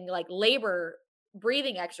breathing, like labor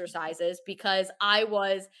breathing exercises because I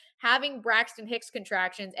was having Braxton Hicks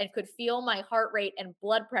contractions and could feel my heart rate and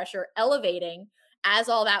blood pressure elevating as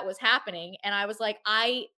all that was happening. And I was like,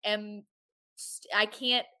 I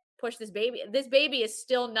can't push this baby. This baby is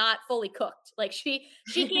still not fully cooked. Like she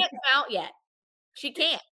can't come out yet. She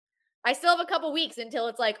can't. I still have a couple weeks until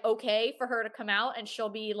it's like okay for her to come out and she'll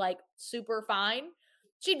be like super fine.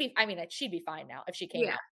 She'd be fine now if she came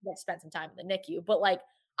out. Let's spend some time in the NICU. But like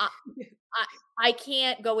I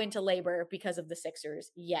can't go into labor because of the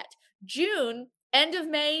Sixers yet. June, end of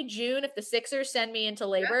May, June, if the Sixers send me into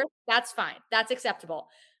labor, that's fine. That's acceptable.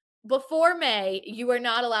 Before May, you are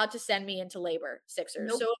not allowed to send me into labor, Sixers.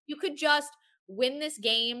 Nope. So if you could just win this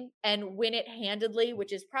game and win it handedly,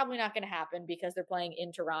 which is probably not going to happen because they're playing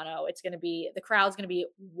in Toronto. The crowd's going to be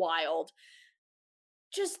wild.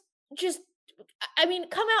 Just, I mean,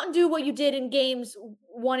 come out and do what you did in games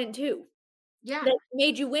 1 and 2. Yeah. That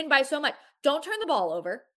made you win by so much. Don't turn the ball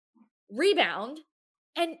over, rebound,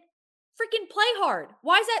 and freaking play hard.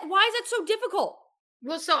 Why is that so difficult?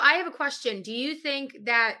 Well, so I have a question. Do you think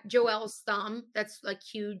that Joel's thumb, that's like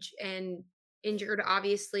huge and injured,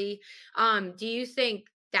 obviously, do you think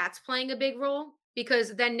that's playing a big role?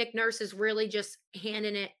 Because then Nick Nurse is really just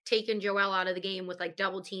taking Joel out of the game with like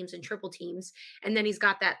double teams and triple teams. And then he's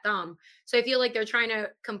got that thumb. So I feel like they're trying to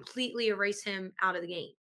completely erase him out of the game.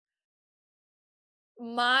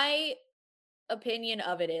 My opinion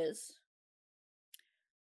of it is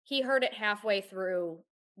he heard it halfway through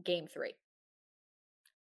game 3.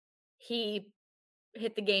 He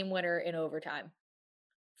hit the game winner in overtime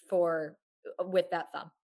with that thumb.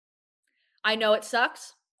 I know it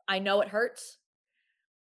sucks. I know it hurts.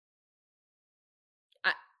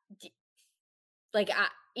 If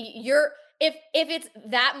it's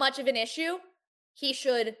that much of an issue, he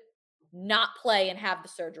should not play and have the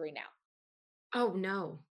surgery now. Oh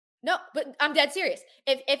no. No, but I'm dead serious.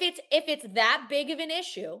 If it's that big of an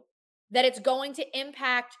issue that it's going to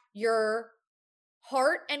impact your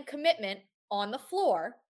heart and commitment on the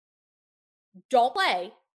floor, don't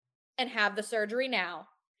play and have the surgery now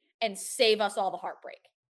and save us all the heartbreak.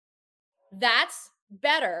 That's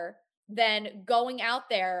better than going out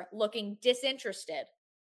there looking disinterested.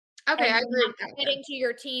 Okay, I agree with that. Getting to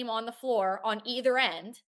your team on the floor on either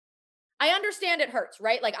end. I understand it hurts,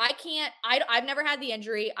 right? Like I've never had the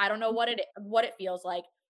injury. I don't know what it feels like.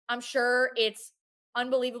 I'm sure it's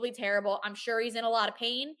unbelievably terrible. I'm sure he's in a lot of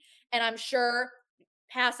pain, and I'm sure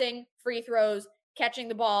passing, free throws, catching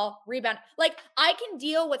the ball, rebound. Like I can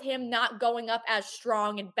deal with him not going up as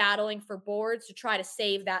strong and battling for boards to try to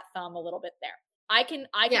save that thumb a little bit there. I can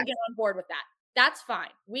get on board with that. That's fine.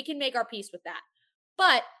 We can make our peace with that.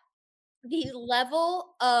 But the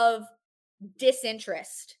level of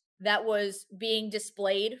disinterest that was being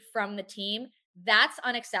displayed from the team, that's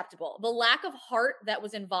unacceptable. The lack of heart that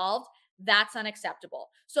was involved, that's unacceptable.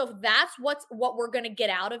 So if that's what we're going to get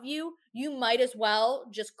out of you, you might as well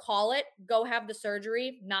just call it, go have the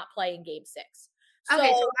surgery, not play in game 6. So,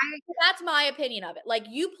 that's my opinion of it. Like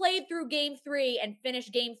you played through game 3 and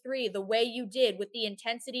finished game 3 the way you did with the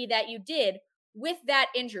intensity that you did with that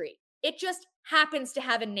injury. It just happens to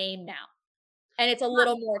have a name now, and it's a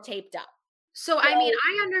little more taped up. So, I mean,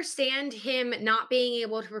 I understand him not being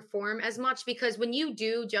able to perform as much because when you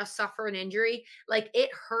do just suffer an injury, like it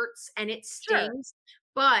hurts and it stings. Sure.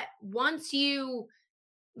 But once you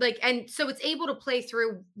and so it's able to play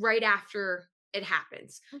through right after it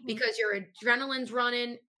happens because your adrenaline's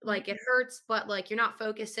running, like it hurts, but like you're not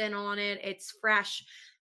focusing on it. It's fresh.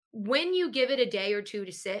 When you give it a day or two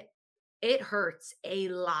to sit, it hurts a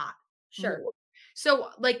lot. Sure. More. So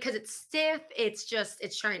because it's stiff, it's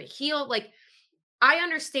trying to heal. Like I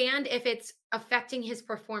understand if it's affecting his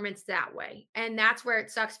performance that way. And that's where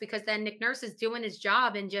it sucks because then Nick Nurse is doing his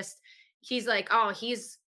job and he's like, oh,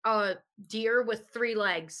 he's a deer with 3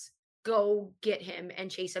 legs. Go get him and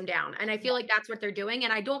chase him down. And I feel like that's what they're doing.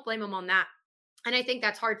 And I don't blame him on that. And I think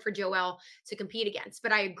that's hard for Joel to compete against.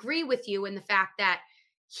 But I agree with you in the fact that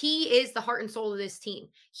he is the heart and soul of this team.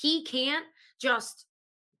 He can't just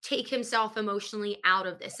take himself emotionally out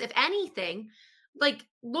of this. If anything, like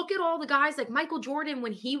look at all the guys like Michael Jordan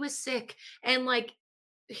when he was sick. And like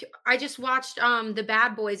I just watched the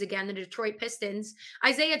Bad Boys again, the Detroit Pistons.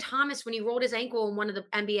 Isaiah Thomas when he rolled his ankle in one of the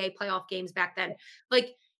NBA playoff games back then.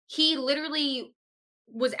 Like he literally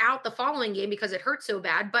was out the following game because it hurt so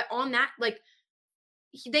bad. But on that, like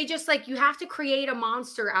they just you have to create a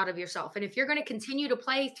monster out of yourself. And if you're going to continue to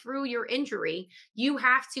play through your injury, you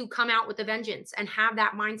have to come out with a vengeance and have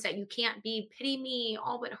that mindset. You can't be pity me,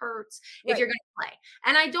 all it hurts if you're going to play.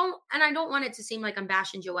 And I don't want it to seem like I'm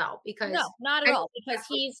bashing Joel because no, not at all, because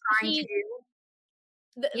he's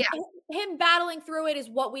him battling through it is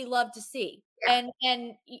what we love to see. Yeah.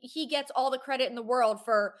 And he gets all the credit in the world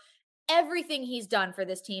for everything he's done for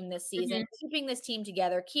this team this season, keeping this team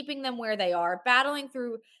together, keeping them where they are, battling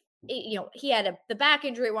through, he had the back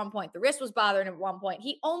injury at one point. The wrist was bothering him at one point.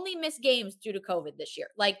 He only missed games due to COVID this year.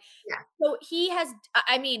 So he has,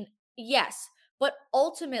 I mean, yes, but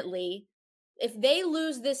ultimately, if they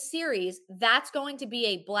lose this series, that's going to be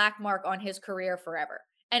a black mark on his career forever.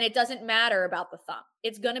 And it doesn't matter about the thumb.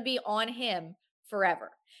 It's going to be on him forever.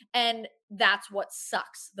 And that's what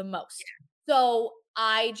sucks the most. So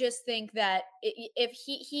I just think that if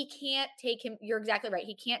he can't take him, you're exactly right.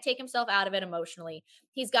 He can't take himself out of it emotionally.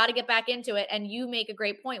 He's got to get back into it. And you make a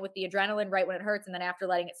great point with the adrenaline right when it hurts and then after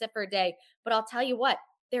letting it sit for a day. But I'll tell you what,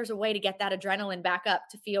 there's a way to get that adrenaline back up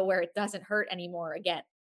to feel where it doesn't hurt anymore again.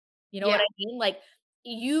 You know what I mean? Like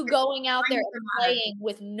you going out there and playing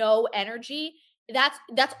with no energy,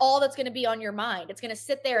 that's all that's going to be on your mind. It's going to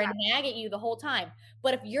sit there and nag at you the whole time.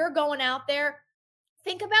 But if you're going out there,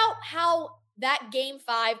 think about how that game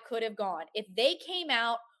 5 could have gone. If they came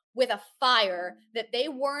out with a fire that they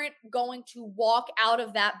weren't going to walk out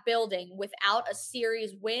of that building without a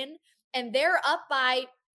series win, and they're up by,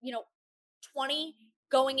 20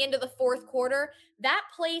 going into the 4th quarter, that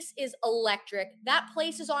place is electric. That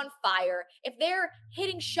place is on fire. If they're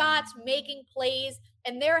hitting shots, making plays,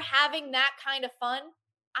 and they're having that kind of fun,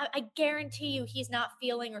 I guarantee you he's not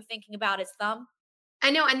feeling or thinking about his thumb. I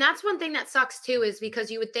know. And that's one thing that sucks too, is because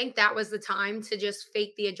you would think that was the time to just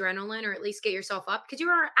fake the adrenaline or at least get yourself up because you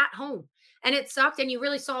were at home and it sucked. And you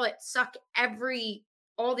really saw it suck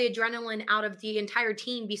all the adrenaline out of the entire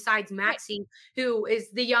team besides Maxey, who is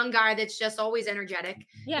the young guy that's just always energetic.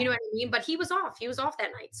 Yeah. You know what I mean? But he was off that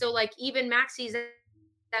night. So even Maxey's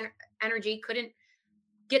energy couldn't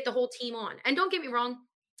get the whole team on. And don't get me wrong.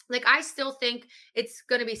 I still think it's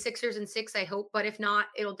going to be Sixers and 6, I hope. But if not,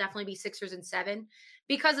 it'll definitely be Sixers and 7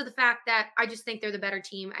 because of the fact that I just think they're the better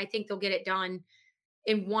team. I think they'll get it done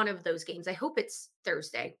in one of those games. I hope it's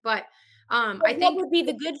Thursday. But I think what would be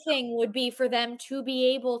the good thing would be for them to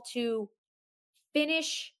be able to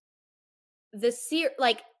finish the series.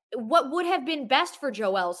 What would have been best for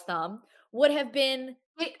Joel's thumb would have been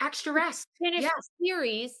extra rest. Finish the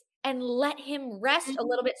series and let him rest a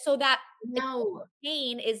little bit so that No. the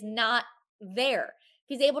pain is not there.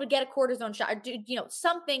 He's able to get a cortisone shot or do,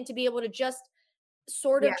 something to be able to just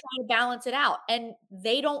sort of Yeah. try to balance it out. And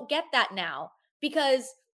they don't get that now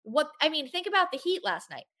because think about the Heat last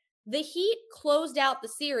night. The Heat closed out the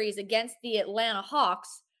series against the Atlanta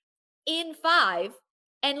Hawks in 5.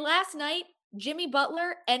 And last night, Jimmy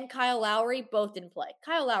Butler and Kyle Lowry both didn't play.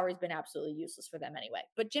 Kyle Lowry's been absolutely useless for them anyway,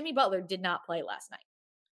 but Jimmy Butler did not play last night.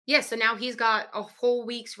 Yeah, so now he's got a whole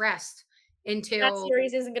week's rest until that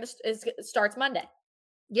series starts Monday.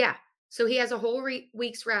 Yeah, so he has a whole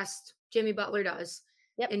week's rest. Jimmy Butler does.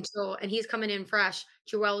 Yep. And he's coming in fresh.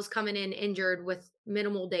 Joel is coming in injured with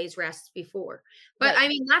minimal days rest before. But right. I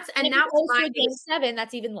mean, that's my game 7.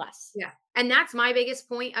 That's even less. Yeah, and that's my biggest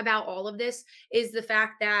point about all of this is the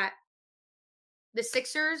fact that the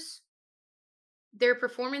Sixers, their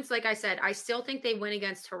performance, like I said, I still think they win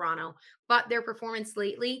against Toronto, but their performance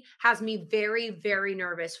lately has me very, very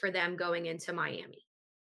nervous for them going into Miami.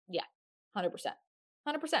 Yeah, 100%.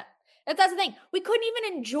 100%. That's the thing. We couldn't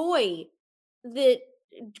even enjoy the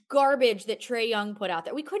garbage that Trae Young put out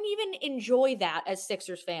there. We couldn't even enjoy that as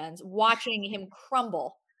Sixers fans, watching him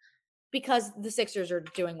crumble because the Sixers are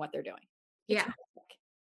doing what they're doing. Yeah.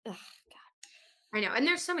 Ugh, God. I know. And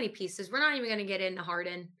there's so many pieces. We're not even going to get into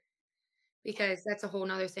Harden because that's a whole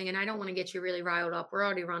nother thing. And I don't want to get you really riled up. We're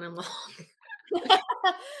already running long.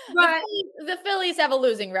 But the Phillies have a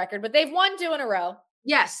losing record, but they've won 2 in a row.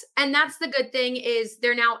 Yes, and that's the good thing is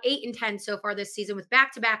they're now 8-10 so far this season with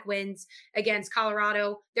back-to-back wins against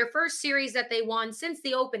Colorado. Their first series that they won since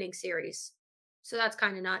the opening series. So that's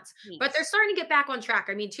kind of nuts. Jeez. But they're starting to get back on track.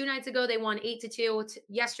 I mean, 2 nights ago they won 8-2.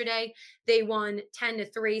 Yesterday they won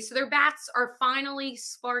 10-3. So their bats are finally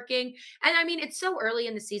sparking. And I mean, it's so early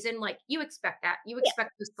in the season. Like you expect that. You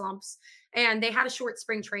expect the slumps. And they had a short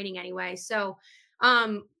spring training anyway. So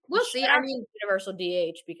we'll see. I mean, universal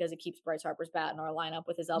DH because it keeps Bryce Harper's bat in our lineup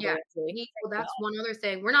with his elbow injury. Well, that's one other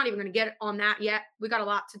thing. We're not even going to get on that yet. We got a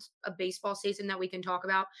lot of baseball season that we can talk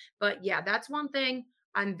about. But yeah, that's one thing.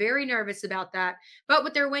 I'm very nervous about that. But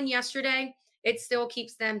with their win yesterday, it still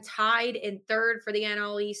keeps them tied in 3rd for the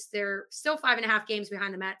NL East. They're still 5.5 games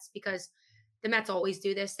behind the Mets because the Mets always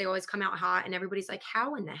do this. They always come out hot, and everybody's like,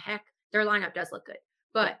 "How in the heck?" Their lineup does look good,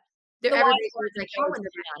 but everybody's like, "How in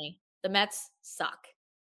the heck?" The Mets suck.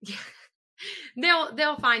 Yeah,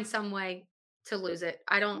 they'll find some way to lose it.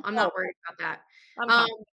 I'm not worried about that.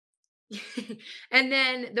 And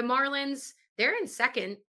then the Marlins, they're in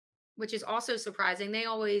 2nd, which is also surprising. They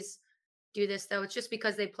always do this though. It's just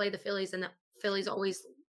because they play the Phillies and the Phillies always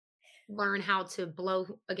learn how to blow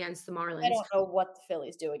against the Marlins. I don't know what the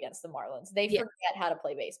Phillies do against the Marlins. They forget how to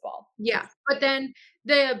play baseball. Yeah. But then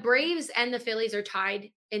the Braves and the Phillies are tied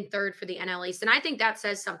in 3rd for the NL East. And I think that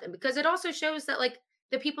says something because it also shows that like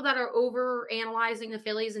the people that are over analyzing the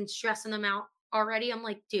Phillies and stressing them out already, I'm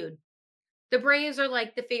like, dude, the Braves are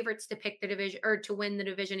like the favorites to pick the division or to win the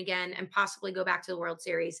division again and possibly go back to the World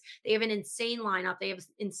Series. They have an insane lineup. They have an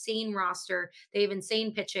insane roster. They have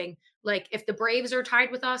insane pitching. Like if the Braves are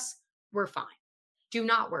tied with us, we're fine. Do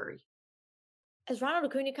not worry. Has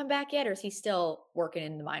Ronald Acuna come back yet, or is he still working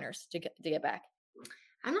in the minors to get back?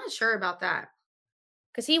 I'm not sure about that.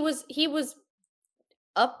 Because he was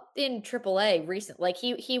up in AAA recently. Like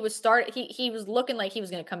he was looking like he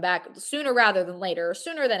was going to come back sooner rather than later, or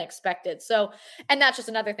sooner than expected. So, and that's just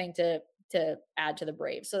another thing to add to the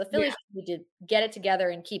Braves. So the Phillies need to get it together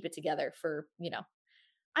and keep it together for,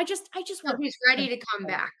 I just want he's ready to come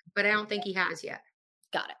back, but I don't think he has yet.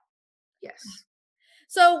 Got it. Yes.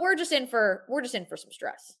 So we're just in for some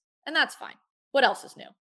stress, and that's fine. What else is new?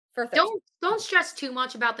 Don't stress too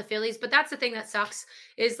much about the Phillies, but that's the thing that sucks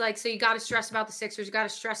is like, so you got to stress about the Sixers, you got to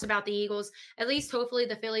stress about the Eagles. At least hopefully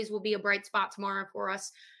the Phillies will be a bright spot tomorrow for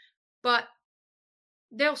us, but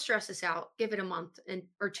they'll stress us out. Give it a month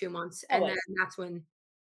or 2 months. And then that's when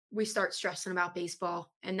we start stressing about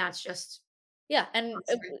baseball. And that's just. Yeah. And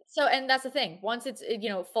and that's the thing. Once it's,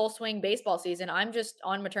 full swing baseball season, I'm just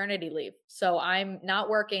on maternity leave. So I'm not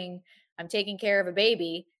working. I'm taking care of a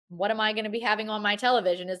baby. What am I going to be having on my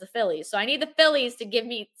television is the Phillies. So I need the Phillies to give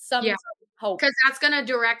me some hope. Because that's going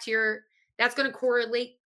to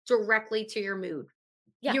correlate directly to your mood.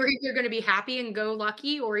 Yeah. You're either going to be happy and go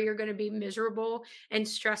lucky, or you're going to be miserable and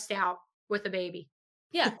stressed out with a baby.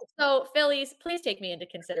 Yeah. So Phillies, please take me into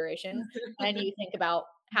consideration when you think about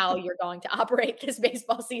how you're going to operate this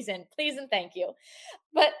baseball season. Please and thank you.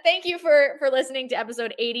 But thank you for listening to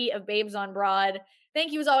episode 80 of Babes on Broad.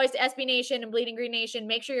 Thank you as always to SB Nation and Bleeding Green Nation.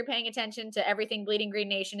 Make sure you're paying attention to everything Bleeding Green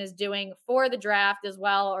Nation is doing for the draft as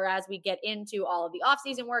well, or as we get into all of the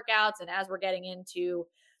offseason workouts and as we're getting into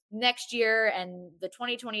next year and the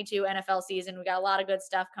 2022 NFL season. We got a lot of good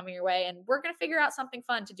stuff coming your way, and we're going to figure out something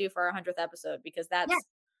fun to do for our 100th episode, because that's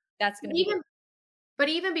going to be. But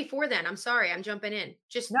even before then, I'm sorry, I'm jumping in.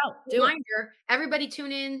 Just do reminder, everybody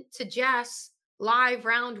tune in to Jess live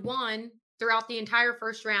round 1 throughout the entire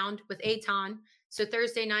first round with Aton. So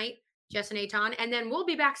Thursday night, Jess and Aton, and then we'll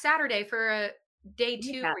be back Saturday for a day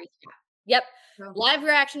 2 recap. Yep. Live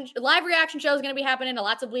reaction show is going to be happening.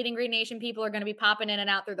 Lots of Bleeding Green Nation people are going to be popping in and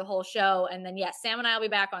out through the whole show. And then, yes, Sam and I will be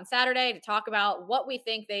back on Saturday to talk about what we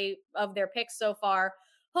think of their picks so far.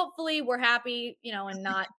 Hopefully we're happy, and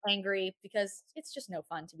not angry, because it's just no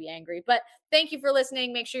fun to be angry. But thank you for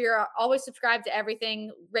listening. Make sure you're always subscribed to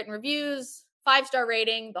everything, written reviews, 5-star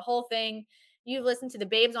rating, the whole thing. You've listened to the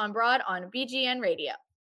Babes on Broad on BGN Radio.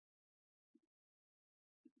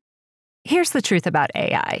 Here's the truth about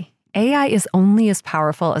AI. AI is only as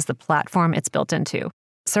powerful as the platform it's built into.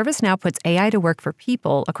 ServiceNow puts AI to work for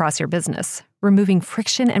people across your business, removing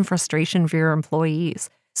friction and frustration for your employees,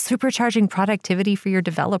 supercharging productivity for your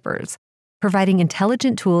developers, providing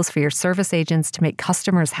intelligent tools for your service agents to make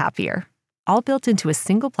customers happier, all built into a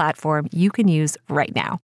single platform you can use right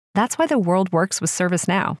now. That's why the world works with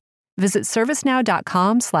ServiceNow. Visit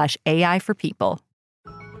servicenow.com/AI for people.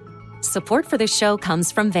 Support for this show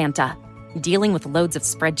comes from Vanta. Dealing with loads of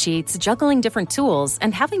spreadsheets, juggling different tools,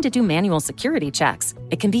 and having to do manual security checks,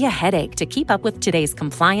 it can be a headache to keep up with today's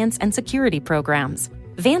compliance and security programs.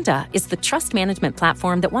 Vanta is the trust management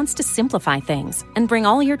platform that wants to simplify things and bring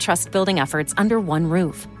all your trust-building efforts under one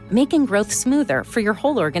roof, making growth smoother for your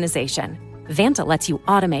whole organization. Vanta lets you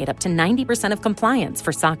automate up to 90% of compliance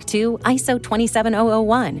for SOC 2, ISO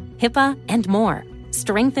 27001, HIPAA, and more.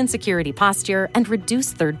 Strengthen security posture and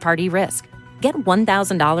reduce third-party risk. Get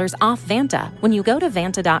 $1,000 off Vanta when you go to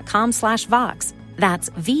vanta.com/Vox. That's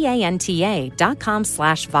VANTA.com/Vox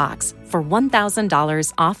for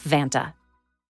 $1,000 off Vanta.